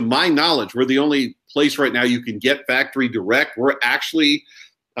 And to my knowledge, we're the only place right now you can get factory direct. We're actually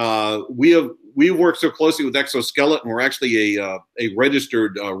we work so closely with Exoskeleton. We're actually a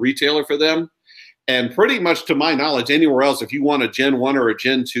registered retailer for them. And pretty much to my knowledge, anywhere else, if you want a Gen 1 or a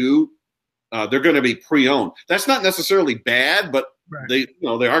Gen 2, they're going to be pre-owned. That's not necessarily bad, but they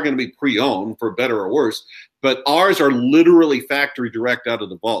are going to be pre-owned for better or worse. But ours are literally factory direct out of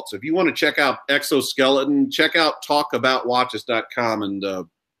the vault. So if you want to check out Exoskeleton, check out talkaboutwatches.com. And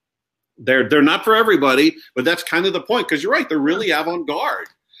they're not for everybody, but that's kind of the point, because you're right, they're really avant-garde.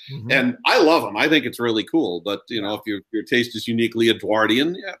 Mm-hmm. And I love them. I think it's really cool. But, if your taste is uniquely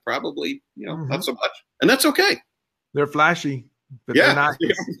Edwardian, yeah, probably, not so much. And that's okay. They're flashy, but they're not.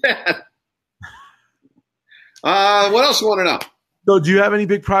 What else you want to know? So do you have any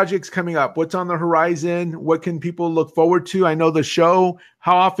big projects coming up? What's on the horizon? What can people look forward to? I know the show.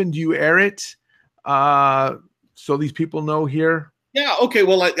 How often do you air it? So these people know here. Yeah, okay.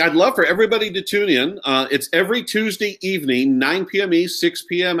 Well, I'd love for everybody to tune in. It's every Tuesday evening, 9 p.m. East, 6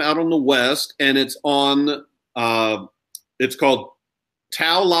 p.m. out on the West, and it's on, it's called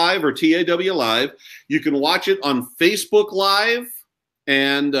TAW Live or TAW Live. You can watch it on Facebook Live,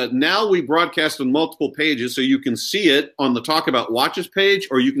 and now we broadcast on multiple pages, so you can see it on the Talk About Watches page,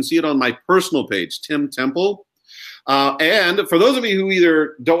 or you can see it on my personal page, Tim Temple. And for those of you who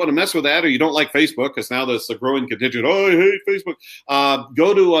either don't want to mess with that or you don't like Facebook, because now there's a growing contingent, I hate Facebook,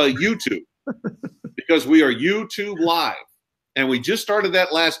 go to YouTube, because we are YouTube Live. And we just started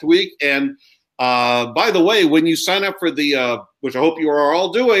that last week. And by the way, when you sign up for the, which I hope you are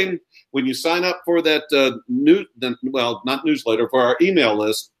all doing, when you sign up for that not newsletter, for our email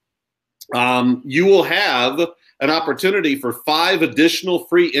list, you will have an opportunity for 5 additional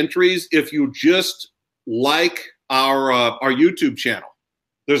free entries if you just like our YouTube channel.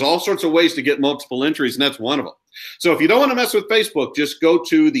 There's all sorts of ways to get multiple entries, and that's one of them. So if you don't want to mess with Facebook, just go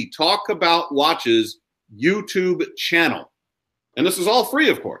to the Talk About Watches YouTube channel. And this is all free,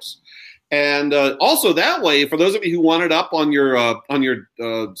 of course. And also that way, for those of you who want it up on your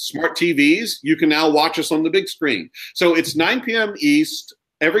smart TVs, you can now watch us on the big screen. So it's 9 p.m. East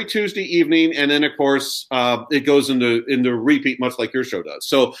every Tuesday evening, and then of course it goes into repeat, much like your show does.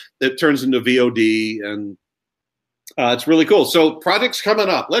 So it turns into VOD, and it's really cool. So projects coming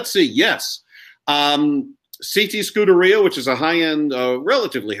up. Let's see. Yes. CT Scuderia, which is a high-end,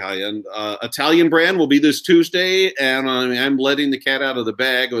 relatively high-end Italian brand, will be this Tuesday, and I'm letting the cat out of the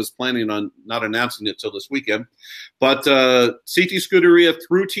bag. I was planning on not announcing it till this weekend. But CT Scuderia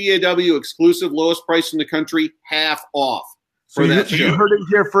through TAW, exclusive, lowest price in the country, half off. So you heard it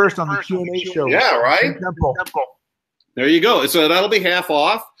here first on the Q&A show. Yeah, right? There you go. So that'll be half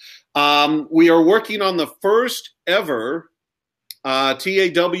off. We are working on the first ever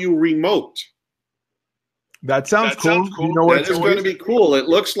TAW remote. That sounds cool. You know what? It's going to be cool. It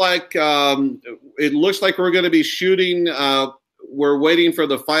looks like we're going to be shooting. We're waiting for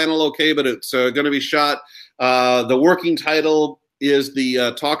the final okay, but it's going to be shot. The working title is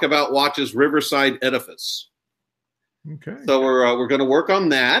the Talk About Watches Riverside Edifice. Okay. So we're going to work on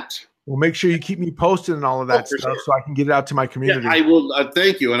that. Well, make sure you keep me posted and all of that stuff, so I can get it out to my community. Yeah, I will.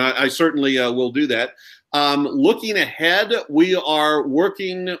 Thank you, and I certainly will do that. Looking ahead, we are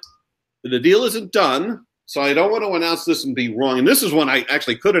working. The deal isn't done. So I don't want to announce this and be wrong. And this is one I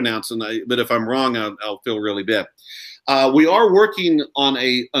actually could announce, but if I'm wrong, I'll feel really bad. We are working on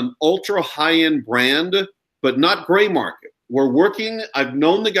an ultra high-end brand, but not gray market. I've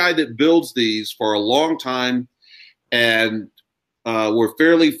known the guy that builds these for a long time, and we're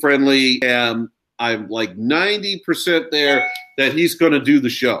fairly friendly. And I'm like 90% there that he's going to do the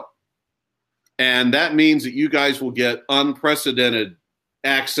show. And that means that you guys will get unprecedented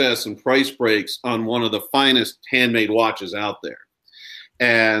access and price breaks on one of the finest handmade watches out there.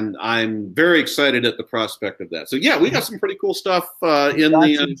 And I'm very excited at the prospect of that. So yeah, we got some pretty cool stuff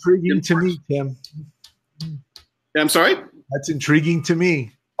intriguing to me, Tim. I'm sorry? That's intriguing to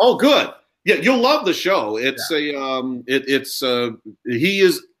me. Oh, good. Yeah, you'll love the show. It's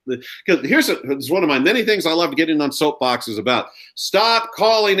one of my many things I love getting on soapboxes about. Stop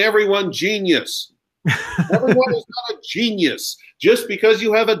calling everyone genius. Everyone is not a genius. Just because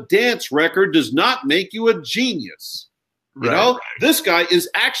you have a dance record does not make you a genius. You know, this guy is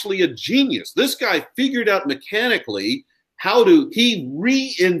actually a genius. This guy figured out mechanically he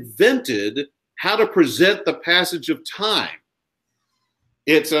reinvented how to present the passage of time.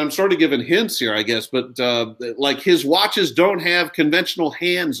 I'm sort of giving hints here, I guess, but like his watches don't have conventional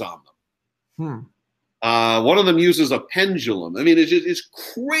hands on them. One of them uses a pendulum. I mean, it's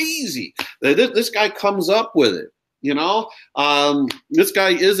crazy. This guy comes up with it. You know, this guy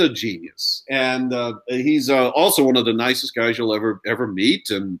is a genius, and he's also one of the nicest guys you'll ever meet.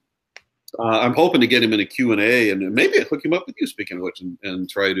 And I'm hoping to get him in a Q&A, and maybe I'll hook him up with you, speaking of which, and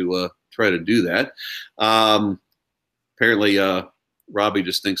try to do that. Apparently, Robbie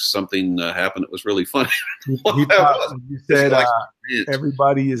just thinks something happened that was really funny. He thought, you said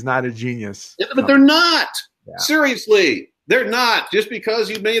everybody is not a genius. Yeah, but they're not. Yeah. Seriously, they're not. Just because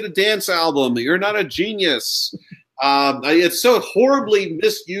you made a dance album, you're not a genius. It's so horribly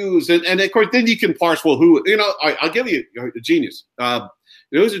misused. And of course, then you can parse, well, who, I'll give you a genius.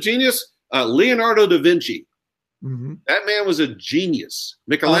 Who's a genius? Leonardo da Vinci. Mm-hmm. That man was a genius.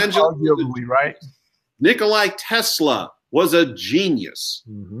 Michelangelo. Arguably, right? Nikola Tesla was a genius.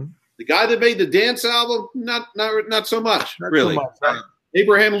 Mm-hmm. The guy that made the dance album, not so much, not really. So much, right?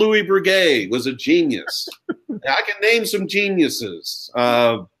 Abraham Louis Breguet was a genius. I can name some geniuses.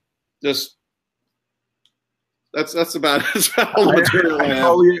 That's about all the material I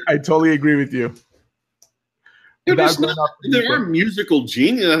have. I totally agree with you. There are musical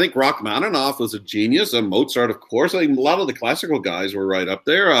genius. I think Rachmaninoff was a genius. Mozart, of course. I think a lot of the classical guys were right up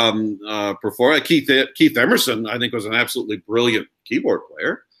there. Keith Emerson, I think, was an absolutely brilliant keyboard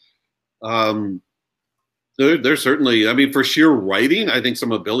player. There's certainly, I mean, for sheer writing, I think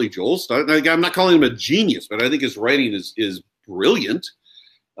some of Billy Joel's stuff. I'm not calling him a genius, but I think his writing is brilliant.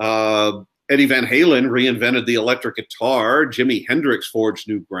 Eddie Van Halen reinvented the electric guitar. Jimi Hendrix forged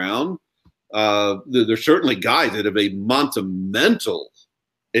new ground. There's certainly guys that have made monumental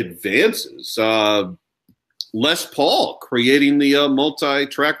advances. Les Paul creating the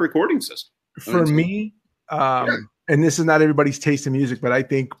multi-track recording system. For me, and this is not everybody's taste in music, but I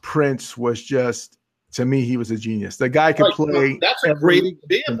think Prince was just, to me, he was a genius. The guy could play. That's a great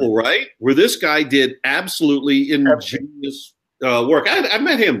example, right? Where this guy did absolutely ingenious work. I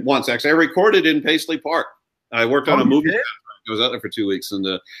met him once, actually. I recorded in Paisley Park. I worked on a movie. I was out there for 2 weeks, and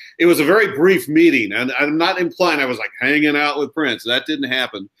it was a very brief meeting. And I'm not implying I was like hanging out with Prince. That didn't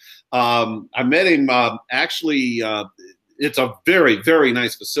happen. I met him actually. It's a very, very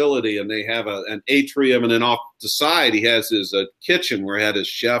nice facility, and they have an atrium, and then off the side he has his kitchen where he had his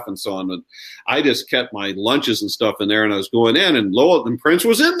chef and so on. And I just kept my lunches and stuff in there, and I was going in, and Prince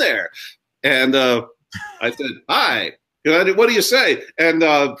was in there. And I said, "Hi, what do you say?" And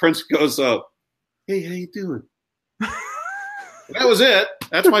Prince goes, "Hey, how you doing?" That was it.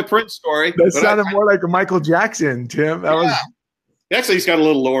 That's my Prince story. That sounded more like a Michael Jackson, Tim. Actually, he's got a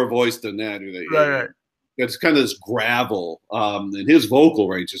little lower voice than that. Right. It's kind of this gravel, and his vocal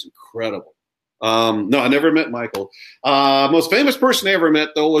range is incredible. No, I never met Michael. Most famous person I ever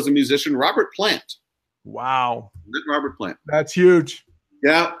met, though, was a musician, Robert Plant. Wow. Robert Plant. That's huge.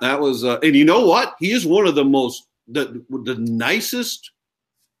 Yeah, that was, and you know what? He is one of the the nicest,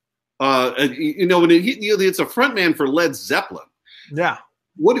 it's a frontman for Led Zeppelin. Yeah.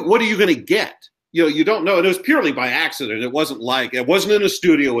 What are you going to get? You don't know. And it was purely by accident. It wasn't in a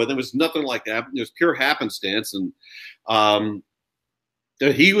studio with him. It was nothing like that. It was pure happenstance. And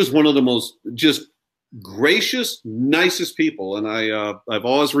he was one of the most just gracious, nicest people. And I've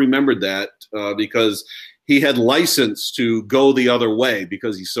always remembered that because he had license to go the other way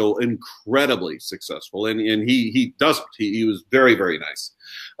because he's so incredibly successful. And he doesn't. He was very, very nice.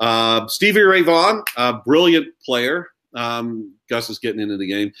 Stevie Ray Vaughan, a brilliant player. Gus is getting into the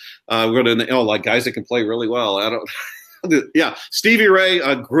game. We're going to like guys that can play really well. Yeah, Stevie Ray,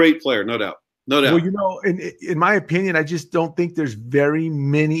 a great player, no doubt. Well, in my opinion, I just don't think there's very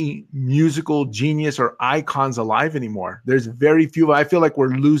many musical genius or icons alive anymore. There's very few. I feel like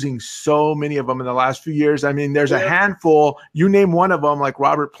we're losing so many of them in the last few years. I mean, there's a handful. You name one of them, like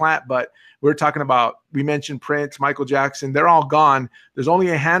Robert Plant, but we mentioned Prince, Michael Jackson. They're all gone. There's only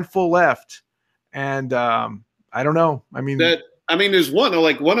a handful left, and I don't know. There's one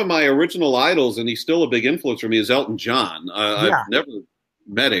of my original idols, and he's still a big influence for me, is Elton John. I've never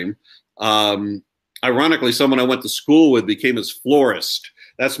met him. Ironically, someone I went to school with became his florist.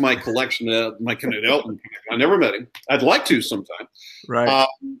 That's my collection of my kind of Elton. I never met him. I'd like to sometime. Right.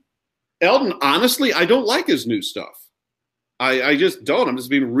 Elton, honestly, I don't like his new stuff. I just don't. I'm just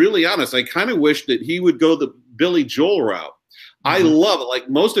being really honest. I kind of wish that he would go the Billy Joel route. I love it. Like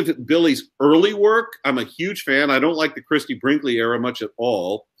most of Billy's early work, I'm a huge fan. I don't like the Christy Brinkley era much at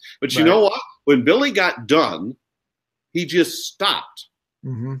all. But you know what? When Billy got done, he just stopped.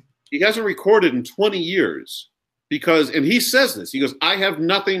 Mm-hmm. He hasn't recorded in 20 years and he says this. He goes, I have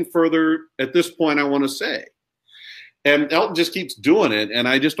nothing further at this point I want to say. And Elton just keeps doing it, and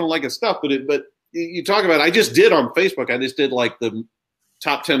I just don't like his stuff. But you talk about, I just did on Facebook, I just did like the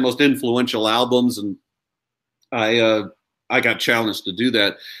top 10 most influential albums, and I got challenged to do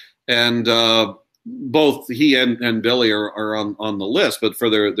that. And both he and Billy are on the list, but for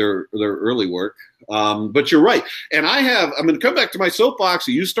their early work. But you're right. And I'm going to come back to my soapbox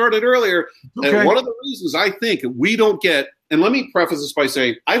that you started earlier. Okay. And one of the reasons I think we don't get and let me preface this by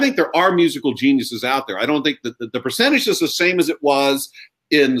saying, I think there are musical geniuses out there. I don't think that the percentage is the same as it was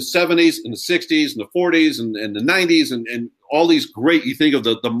in the 70s, in the 60s, in the 40s, and the 90s, and all these great, you think of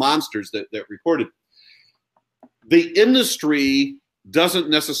the monsters that recorded. The industry doesn't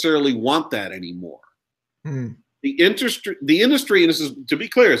necessarily want that anymore. The industry, and this is, to be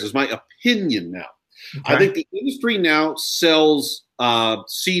clear, this is my opinion now. Okay. I think the industry now sells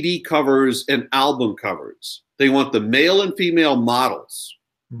CD covers and album covers. They want the male and female models.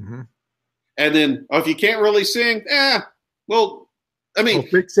 And then, if you can't really sing, well, I mean, we'll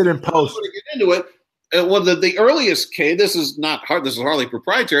fix it in post. Get into it. Well, the earliest case, this is hardly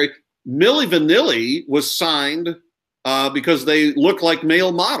proprietary. Milli Vanilli was signed because they look like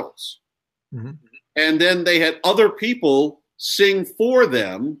male models. And then they had other people sing for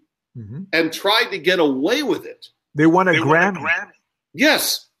them and tried to get away with it. They won a Grammy.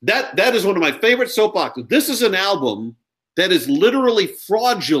 Yes, that is one of my favorite soapboxes. This is an album that is literally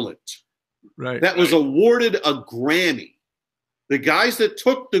fraudulent. Right. That was awarded a Grammy. The guys that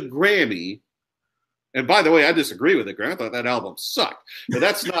took the Grammy, and by the way, I disagree with it, Grant. I thought that album sucked. But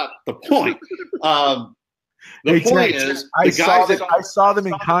that's not the point. The point is, I saw them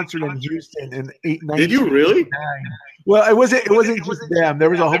in concert in Houston in 1989. Did you really? Well, it wasn't just them. There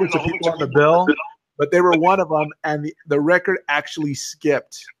was a whole bunch of people on the bill, but they were one of them, and the record actually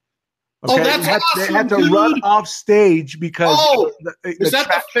skipped. Okay? Oh, that's awesome! They had to run off stage because. Oh, is that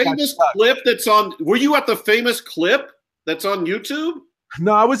the famous clip that's on? Were you at the famous clip that's on YouTube?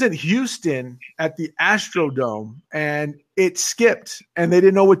 No, I was in Houston at the Astrodome, and it skipped, and they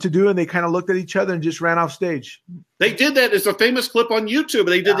didn't know what to do, and they kind of looked at each other and just ran off stage. They did that. It's a famous clip on YouTube.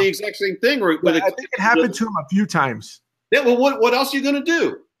 They did the exact same thing. I think it happened to them a few times. Yeah. Well, what else are you going to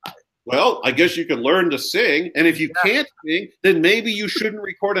do? Well, I guess you can learn to sing, and if you can't sing, then maybe you shouldn't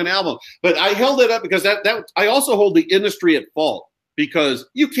record an album. But I held it up because that I also hold the industry at fault, because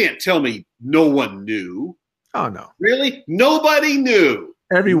you can't tell me no one knew. Oh, no. Really? Nobody knew.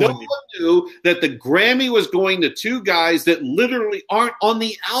 Everyone knew that the Grammy was going to two guys that literally aren't on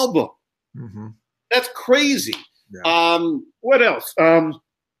the album. That's crazy. Yeah. What else?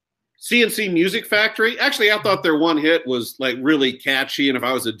 CNC Music Factory. Actually, I thought their one hit was like really catchy, and if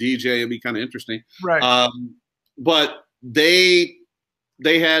I was a DJ, it'd be kind of interesting. Right. But they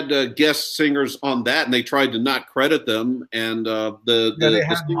had guest singers on that, and they tried to not credit them. And they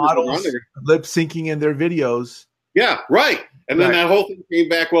had models lip syncing in their videos. Yeah, right. And then that whole thing came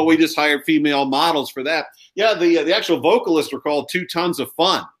back. Well, we just hired female models for that. Yeah, the actual vocalists were called 2 Tons of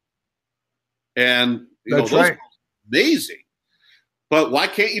Fun, and that's right. Amazing. But why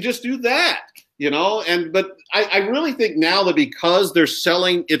can't you just do that? But I really think now that because they're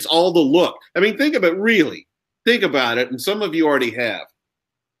selling, it's all the look. I mean, think about it, and some of you already have.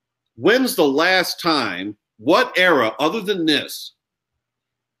 When's the last time, what era other than this,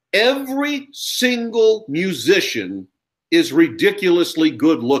 every single musician is ridiculously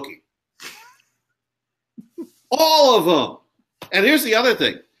good looking? All of them. And here's the other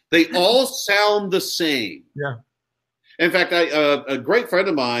thing. They all sound the same. Yeah. In fact, a great friend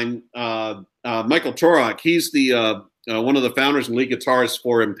of mine, Michael Torok, he's the one of the founders and lead guitarists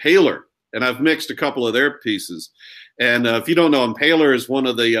for Impaler. And I've mixed a couple of their pieces. And if you don't know, Impaler is one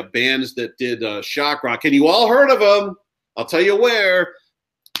of the bands that did shock rock. And you all heard of them. I'll tell you where.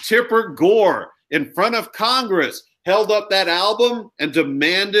 Tipper Gore, in front of Congress, held up that album and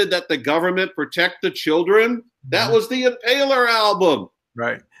demanded that the government protect the children. That was the Impaler album.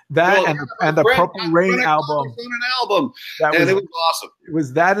 Right. That and the Purple Rain album. It was awesome. It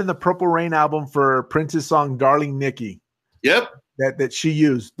was that and the Purple Rain album for Prince's song Darling Nikki. Yep. That she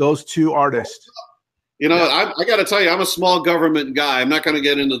used, those two artists. I got to tell you, I'm a small government guy. I'm not going to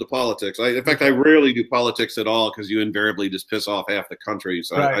get into the politics. In fact, I rarely do politics at all because you invariably just piss off half the country.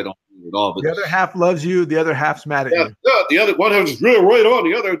 So I don't do it at all. But the other half loves you. The other half's mad at you. Yeah, the other one is really right on.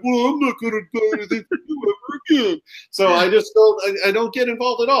 The other, well, I'm not going to do anything for you ever again. So I just don't get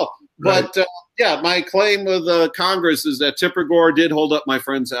involved at all. Right. But my claim with Congress is that Tipper Gore did hold up my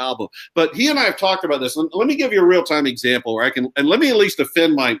friend's album. But he and I have talked about this. Let me give you a real time example where and let me at least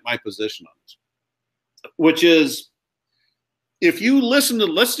defend my position on this. Which is, if you listen to,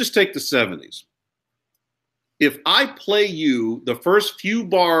 let's just take the 70s. If I play you the first few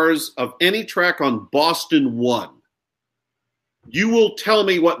bars of any track on Boston 1, you will tell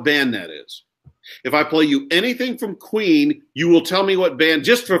me what band that is. If I play you anything from Queen, you will tell me what band,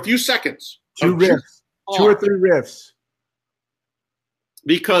 just for a few seconds. 2 riffs, 2 or 3 riffs.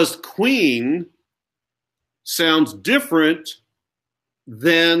 Because Queen sounds different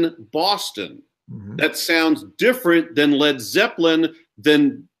than Boston. That sounds different than Led Zeppelin,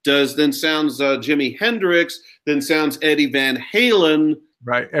 than then sounds Jimi Hendrix, then sounds Eddie Van Halen.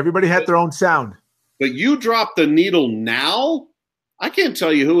 Right. Everybody had their own sound. But you drop the needle now, I can't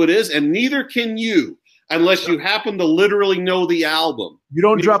tell you who it is, and neither can you, unless you happen to literally know the album. You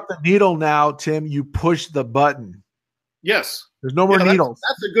don't drop the needle now, Tim. You push the button. Yes. There's no more needles.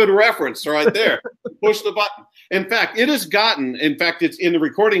 That's a good reference right there. Push the button. In fact, it's in the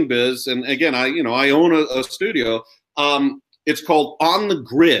recording biz. And again, I own a studio. It's called On the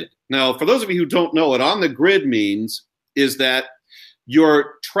Grid. Now, for those of you who don't know what On the Grid means, is that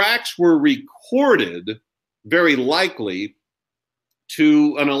your tracks were recorded very likely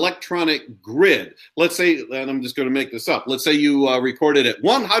to an electronic grid. Let's say, and I'm just going to make this up. Let's say you recorded at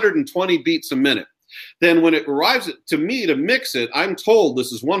 120 beats a minute. Then when it arrives to me to mix it, I'm told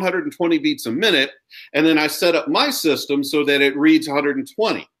this is 120 beats a minute, and then I set up my system so that it reads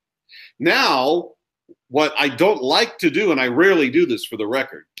 120. Now, what I don't like to do, and I rarely do this for the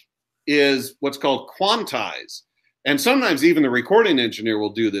record, is what's called quantize. And sometimes even the recording engineer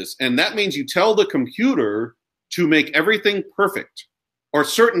will do this, and that means you tell the computer to make everything perfect or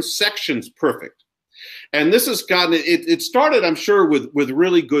certain sections perfect. And this has gotten, it started, I'm sure, with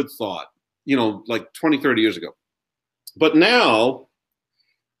really good thought, like 20, 30 years ago. But now,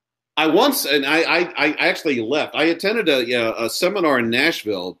 I actually left. I attended a seminar in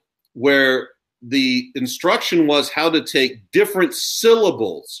Nashville where the instruction was how to take different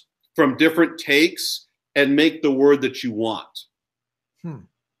syllables from different takes and make the word that you want.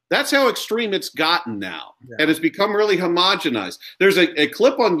 That's how extreme it's gotten now. Yeah. And it's become really homogenized. There's a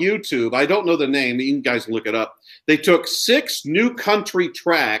clip on YouTube. I don't know the name. You guys can look it up. They took 6 new country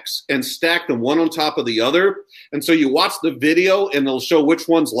tracks and stacked them one on top of the other. And so you watch the video and they'll show which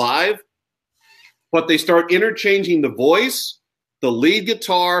one's live. But they start interchanging the voice, the lead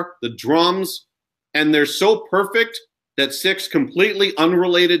guitar, the drums, and they're so perfect that 6 completely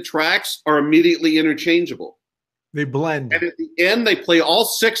unrelated tracks are immediately interchangeable. They blend. And at the end, they play all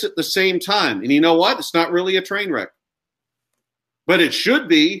 6 at the same time. And you know what? It's not really a train wreck. But it should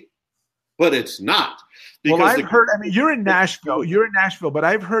be, but it's not. Well, I've heard, you're in Nashville, but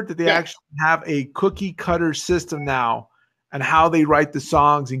I've heard that they actually have a cookie cutter system now and how they write the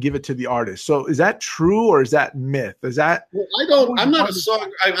songs and give it to the artist. So is that true or is that myth? Well, I'm not a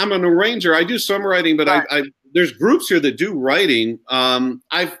song. I'm an arranger. I do songwriting, but right. There's groups here that do writing. I'm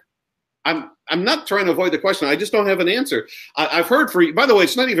not trying to avoid the question. I just don't have an answer. I've heard by the way,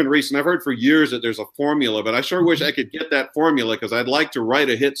 it's not even recent. I've heard for years that there's a formula, but I sure wish I could get that formula because I'd like to write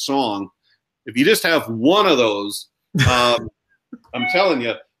a hit song. If you just have one of those, I'm telling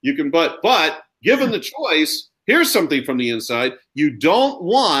you, you can, but given the choice, here's something from the inside. You don't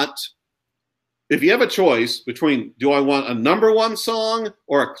want, if you have a choice between, do I want a #1 song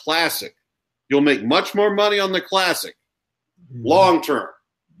or a classic? You'll make much more money on the classic long term.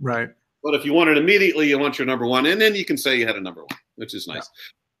 Right. But if you want it immediately, you want your #1, and then you can say you had a #1, which is nice.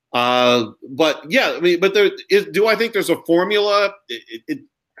 Yeah. But do I think there's a formula?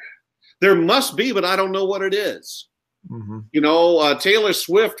 There must be, but I don't know what it is. Mm-hmm. Taylor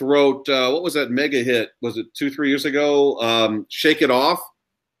Swift wrote, what was that mega hit? Was it 2-3 years ago? Shake It Off.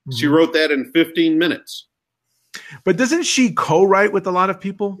 Mm-hmm. She wrote that in 15 minutes. But doesn't she co-write with a lot of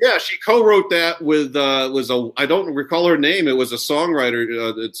people? Yeah, she co-wrote that with I don't recall her name. It was a songwriter.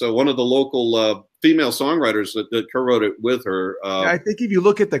 It's one of the local female songwriters that co-wrote it with her. I think if you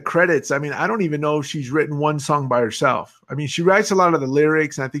look at the credits, I don't even know if she's written one song by herself. She writes a lot of the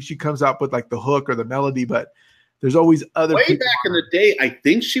lyrics, and I think she comes up with like the hook or the melody, but there's always other way back in the day. I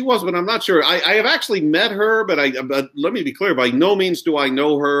think she was, but I'm not sure. I have actually met her, but let me be clear. By no means do I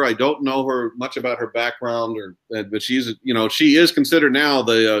know her. I don't know her much about her background, but she's she is considered now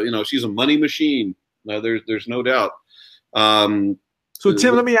she's a money machine. There's no doubt. So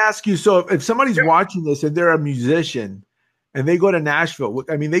Tim, let me ask you. So if somebody's watching this and they're a musician and they go to Nashville,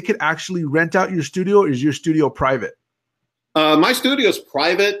 they could actually rent out your studio. Or is your studio private? My studio is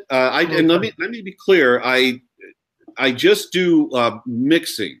private. And let me be clear. I just do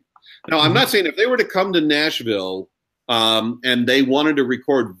mixing. Now, I'm not saying if they were to come to Nashville and they wanted to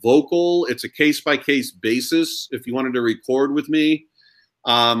record vocal, it's a case-by-case basis. If you wanted to record with me,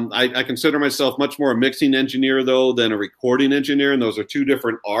 I consider myself much more a mixing engineer, though, than a recording engineer, and those are two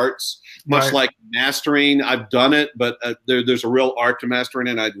different arts. Much like mastering, I've done it, but there's a real art to mastering,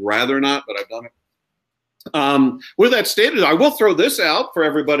 and I'd rather not, but I've done it. With that stated, I will throw this out for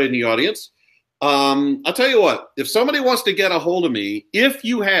everybody in the audience. I'll tell you what, if somebody wants to get a hold of me, if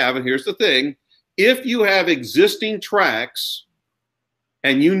you have, and here's the thing, if you have existing tracks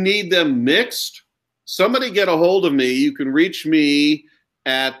and you need them mixed, somebody get a hold of me. You can reach me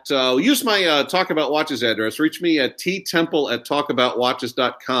at use my Talk About Watches address. Reach me at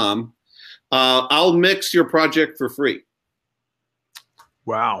ttemple@talkaboutwatches.com. I'll mix your project for free.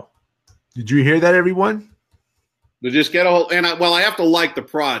 Wow. Did you hear that, everyone? To just get a whole, and I have to like the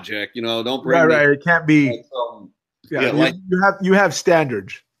project, don't bring right. It can't be. You have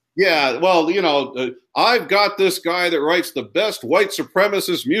standards. Yeah, well, I've got this guy that writes the best white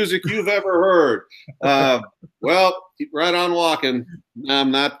supremacist music you've ever heard. Well, keep right on walking. I'm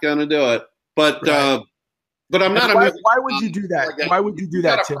not gonna do it, but right. But I'm not. Why would you do that? Why would you do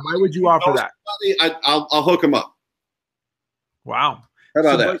that, Tim? Why would you offer that? I'll hook him up. Wow. How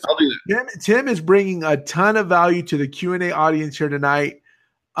about that? I'll do that. Tim is bringing a ton of value to the Q&A audience here tonight.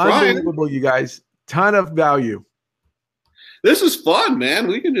 Unbelievable, you guys. Ton of value. This is fun, man.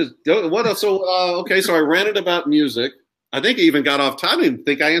 We can just go. What else? So, okay. So I ranted about music. I think I even got off time. I didn't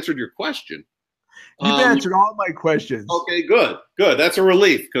think I answered your question. You've answered all my questions. Okay, good. That's a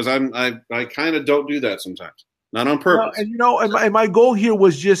relief because I kind of don't do that sometimes. Not on purpose. And my goal here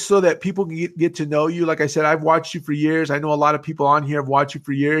was just so that people can get to know you. Like I said, I've watched you for years. I know a lot of people on here have watched you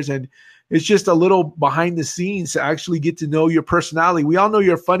for years, and it's just a little behind the scenes to actually get to know your personality. We all know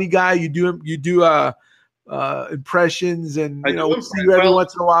you're a funny guy. You do impressions, and we see you every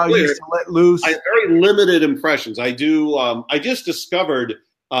once in a while. You used to let loose. I have very limited impressions. I do. I just discovered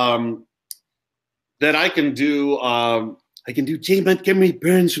that I can do. I can do J. Montgomery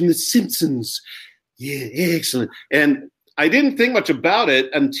Burns from The Simpsons. Yeah, excellent. And I didn't think much about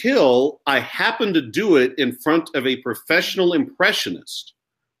it until I happened to do it in front of a professional impressionist.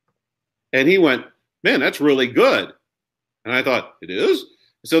 And he went, "Man, that's really good." And I thought, "It is?"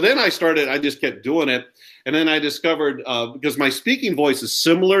 So then I just kept doing it. And then I discovered, because my speaking voice is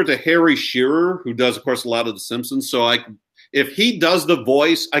similar to Harry Shearer, who does, of course, a lot of The Simpsons. So if he does the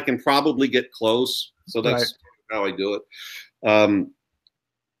voice, I can probably get close. So that's how I do it.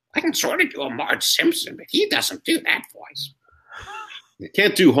 I can sort of do a Marge Simpson, but he doesn't do that voice. I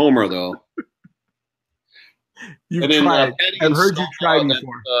can't do Homer, though. You've tried. I've heard you try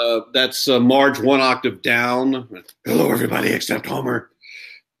before. That's Marge one octave down. Hello, everybody, except Homer.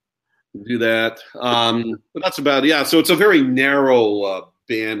 Do that. But that's about it. Yeah, so it's a very narrow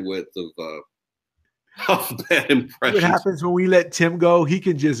bandwidth of bad impressions. What happens when we let Tim go? He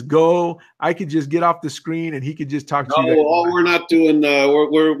can just go. I could just get off the screen, and he could just talk to you. No, we're not doing.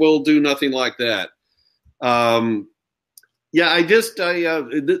 We'll do nothing like that. Yeah,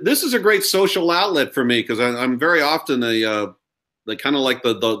 this is a great social outlet for me because I'm very often kind of like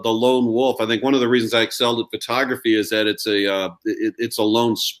the lone wolf. I think one of the reasons I excelled at photography is that it's a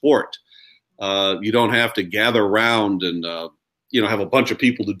lone sport. You don't have to gather around and have a bunch of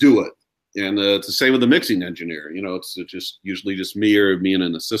people to do it. And it's the same with the mixing engineer. It's just usually just me and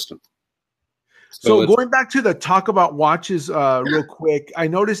an assistant. So going back to the Talk About Watches real quick, I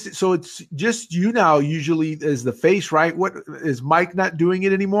noticed. So it's just you now usually as the face, right? What is Mike not doing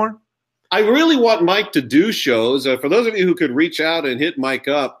it anymore? I really want Mike to do shows. For those of you who could reach out and hit Mike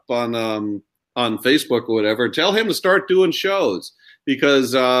up on Facebook or whatever, tell him to start doing shows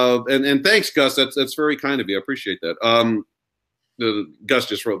because and thanks, Gus. That's very kind of you. I appreciate that. Gus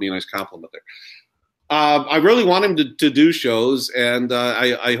just wrote me a nice compliment there. I really want him to do shows, and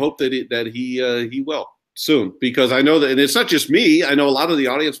I hope that he will soon because I know that, and it's not just me. I know a lot of the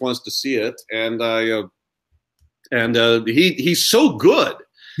audience wants to see it, and he's so good.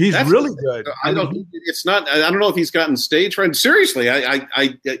 He's really good. I don't know if he's gotten stage fright. Seriously,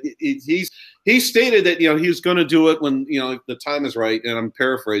 he stated that he's going to do it when the time is right, and I'm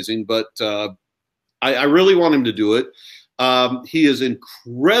paraphrasing, but I really want him to do it. He is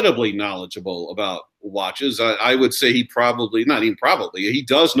incredibly knowledgeable about watches. I would say he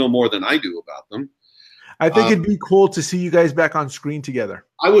does know more than I do about them. I think it'd be cool to see you guys back on screen together.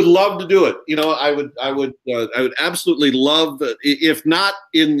 I would love to do it. I would absolutely love, if not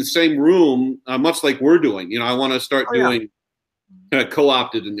in the same room, much like we're doing. I want to start doing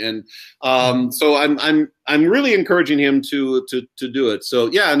co-opted, and so I'm really encouraging him to do it. So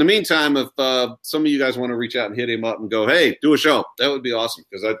yeah, in the meantime, if some of you guys want to reach out and hit him up and go, hey, do a show, that would be awesome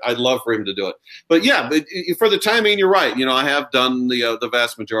because I'd love for him to do it. But yeah, for the timing, you're right. I have done the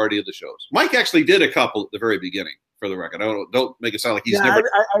vast majority of the shows. Mike actually did a couple at the very beginning. For the record, don't make it sound like he's never.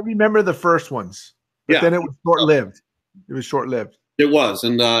 I remember the first ones, but then it was short-lived. It was short-lived. It was,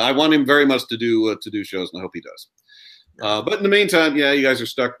 and I want him very much to do shows, and I hope he does. But in the meantime, yeah, you guys are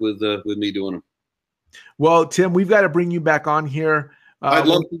stuck with me doing them. Well, Tim, we've got to bring you back on here. I'd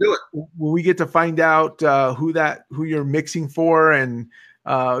love to do it when we get to find out who you're mixing for, and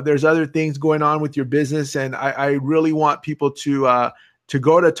there's other things going on with your business, and I really want people to to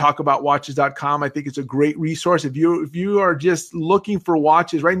go to talkaboutwatches.com. I think it's a great resource. If you are just looking for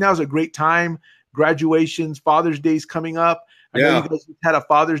watches, right now is a great time. Graduations, Father's Day's coming up. I know you guys had a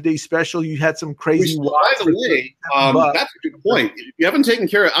Father's Day special. You had some crazy watch. By the way, that's a good point. If you haven't taken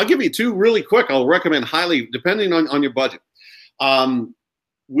care of, I'll give you two really quick. I'll recommend highly, depending on your budget.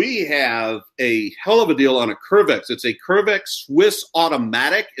 We have a hell of a deal on a Curvex. It's a Curvex Swiss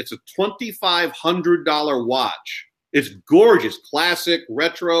automatic. It's a $2,500 watch. It's gorgeous, classic,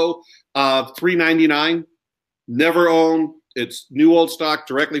 retro, $399. Never owned. It's new old stock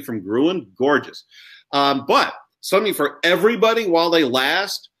directly from Gruen. Gorgeous. But something for everybody while they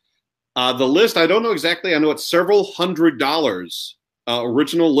last. The list, I don't know exactly. I know it's several $100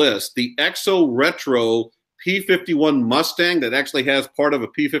 original list. The Exo Retro P51 Mustang that actually has part of a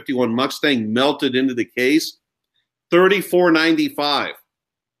P51 Mustang melted into the case, $34.95.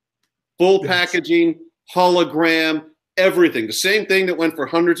 Full packaging, hologram, everything. The same thing that went for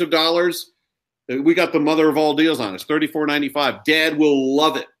hundreds of dollars. We got the mother of all deals on it. It's $34.95. Dad will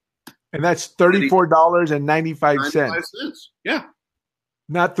love it. And that's $34.95. Yeah.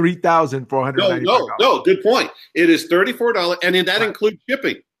 Not $3,495. No, good point. It is $34, and that includes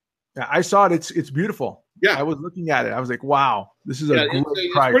shipping. Yeah, I saw it. It's beautiful. Yeah. I was looking at it. I was like, wow, this is a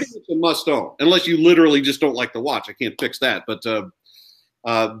great price. It's pretty much a must own, unless you literally just don't like the watch. I can't fix that. But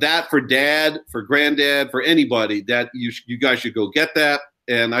that for dad, for granddad, for anybody, that you guys should go get that.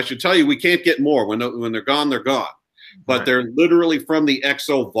 And I should tell you, we can't get more. When they're gone, they're gone. But they're literally from the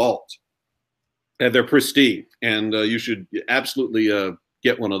Exo Vault. And they're pristine. And you should absolutely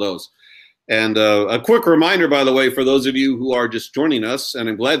get one of those. And a quick reminder, by the way, for those of you who are just joining us, and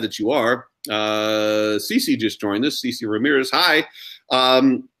I'm glad that you are, Cece just joined us. Cece Ramirez, hi.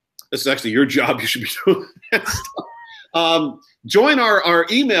 This is actually your job. You should be doing that stuff. Join our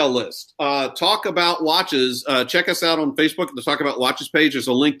email list. Talk About Watches. Check us out on Facebook at the Talk About Watches page. There's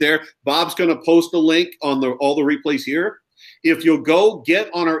a link there. Bob's going to post a link on all the replays here. If you'll go get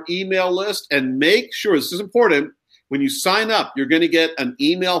on our email list and make sure, this is important, when you sign up, you're going to get an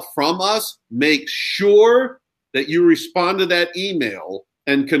email from us. Make sure that you respond to that email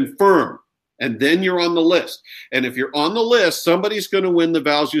and confirm, and then you're on the list. And if you're on the list, somebody's going to win the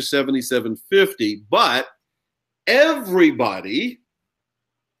Value 7750, but everybody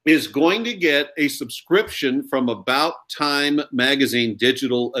is going to get a subscription from About Time Magazine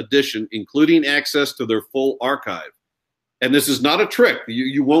Digital Edition, including access to their full archive. And this is not a trick.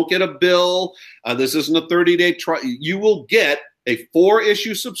 You won't get a bill. This isn't a 30-day trial. You will get a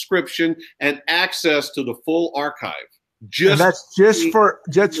 4-issue subscription and access to the full archive. That's just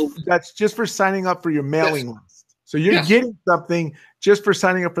for signing up for your mailing list. So you're getting something just for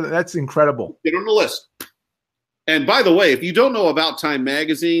signing up for that. That's incredible. Get on the list. And by the way, if you don't know About Time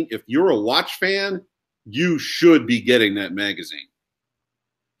Magazine, if you're a watch fan, you should be getting that magazine.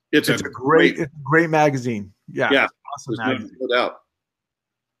 It's a great magazine. Yeah. Awesome magazine. No doubt.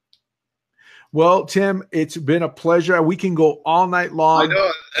 Well, Tim, it's been a pleasure. We can go all night long. I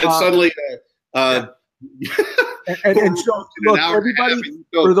know. And suddenly, and so, look, everybody,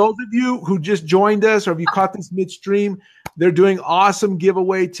 for those of you who just joined us, or if you caught this midstream, they're doing awesome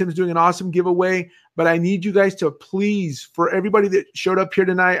giveaway. Tim's doing an awesome giveaway. But I need you guys to please, for everybody that showed up here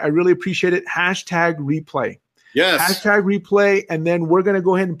tonight, I really appreciate it. #replay. Yes. #replay. And then we're going to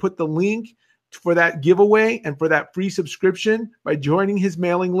go ahead and put the link for that giveaway and for that free subscription by joining his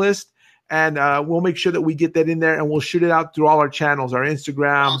mailing list. And we'll make sure that we get that in there, and we'll shoot it out through all our channels, our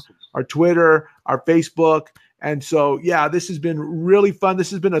Instagram, our Twitter, our Facebook. And so, yeah, this has been really fun.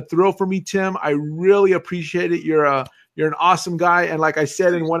 This has been a thrill for me, Tim. I really appreciate it. You're an awesome guy. And like I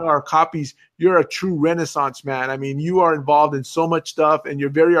said in one of our copies, you're a true Renaissance man. I mean, you are involved in so much stuff, and you're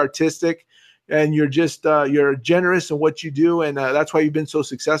very artistic, and you're just you're generous in what you do. And that's why you've been so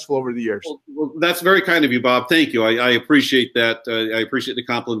successful over the years. Well, that's very kind of you, Bob. Thank you. I appreciate that. I appreciate the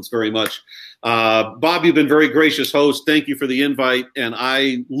compliments very much. Bob, you've been very gracious host. Thank you for the invite. And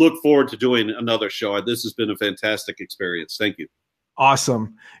I look forward to doing another show. This has been a fantastic experience. Thank you.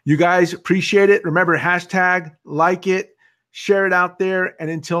 Awesome. You guys appreciate it. Remember, like it, share it out there.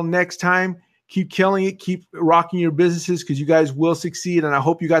 And until next time, keep killing it. Keep rocking your businesses, because you guys will succeed. And I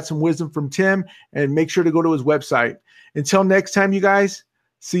hope you got some wisdom from Tim, and make sure to go to his website. Until next time, you guys,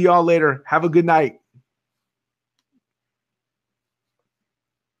 see y'all later. Have a good night.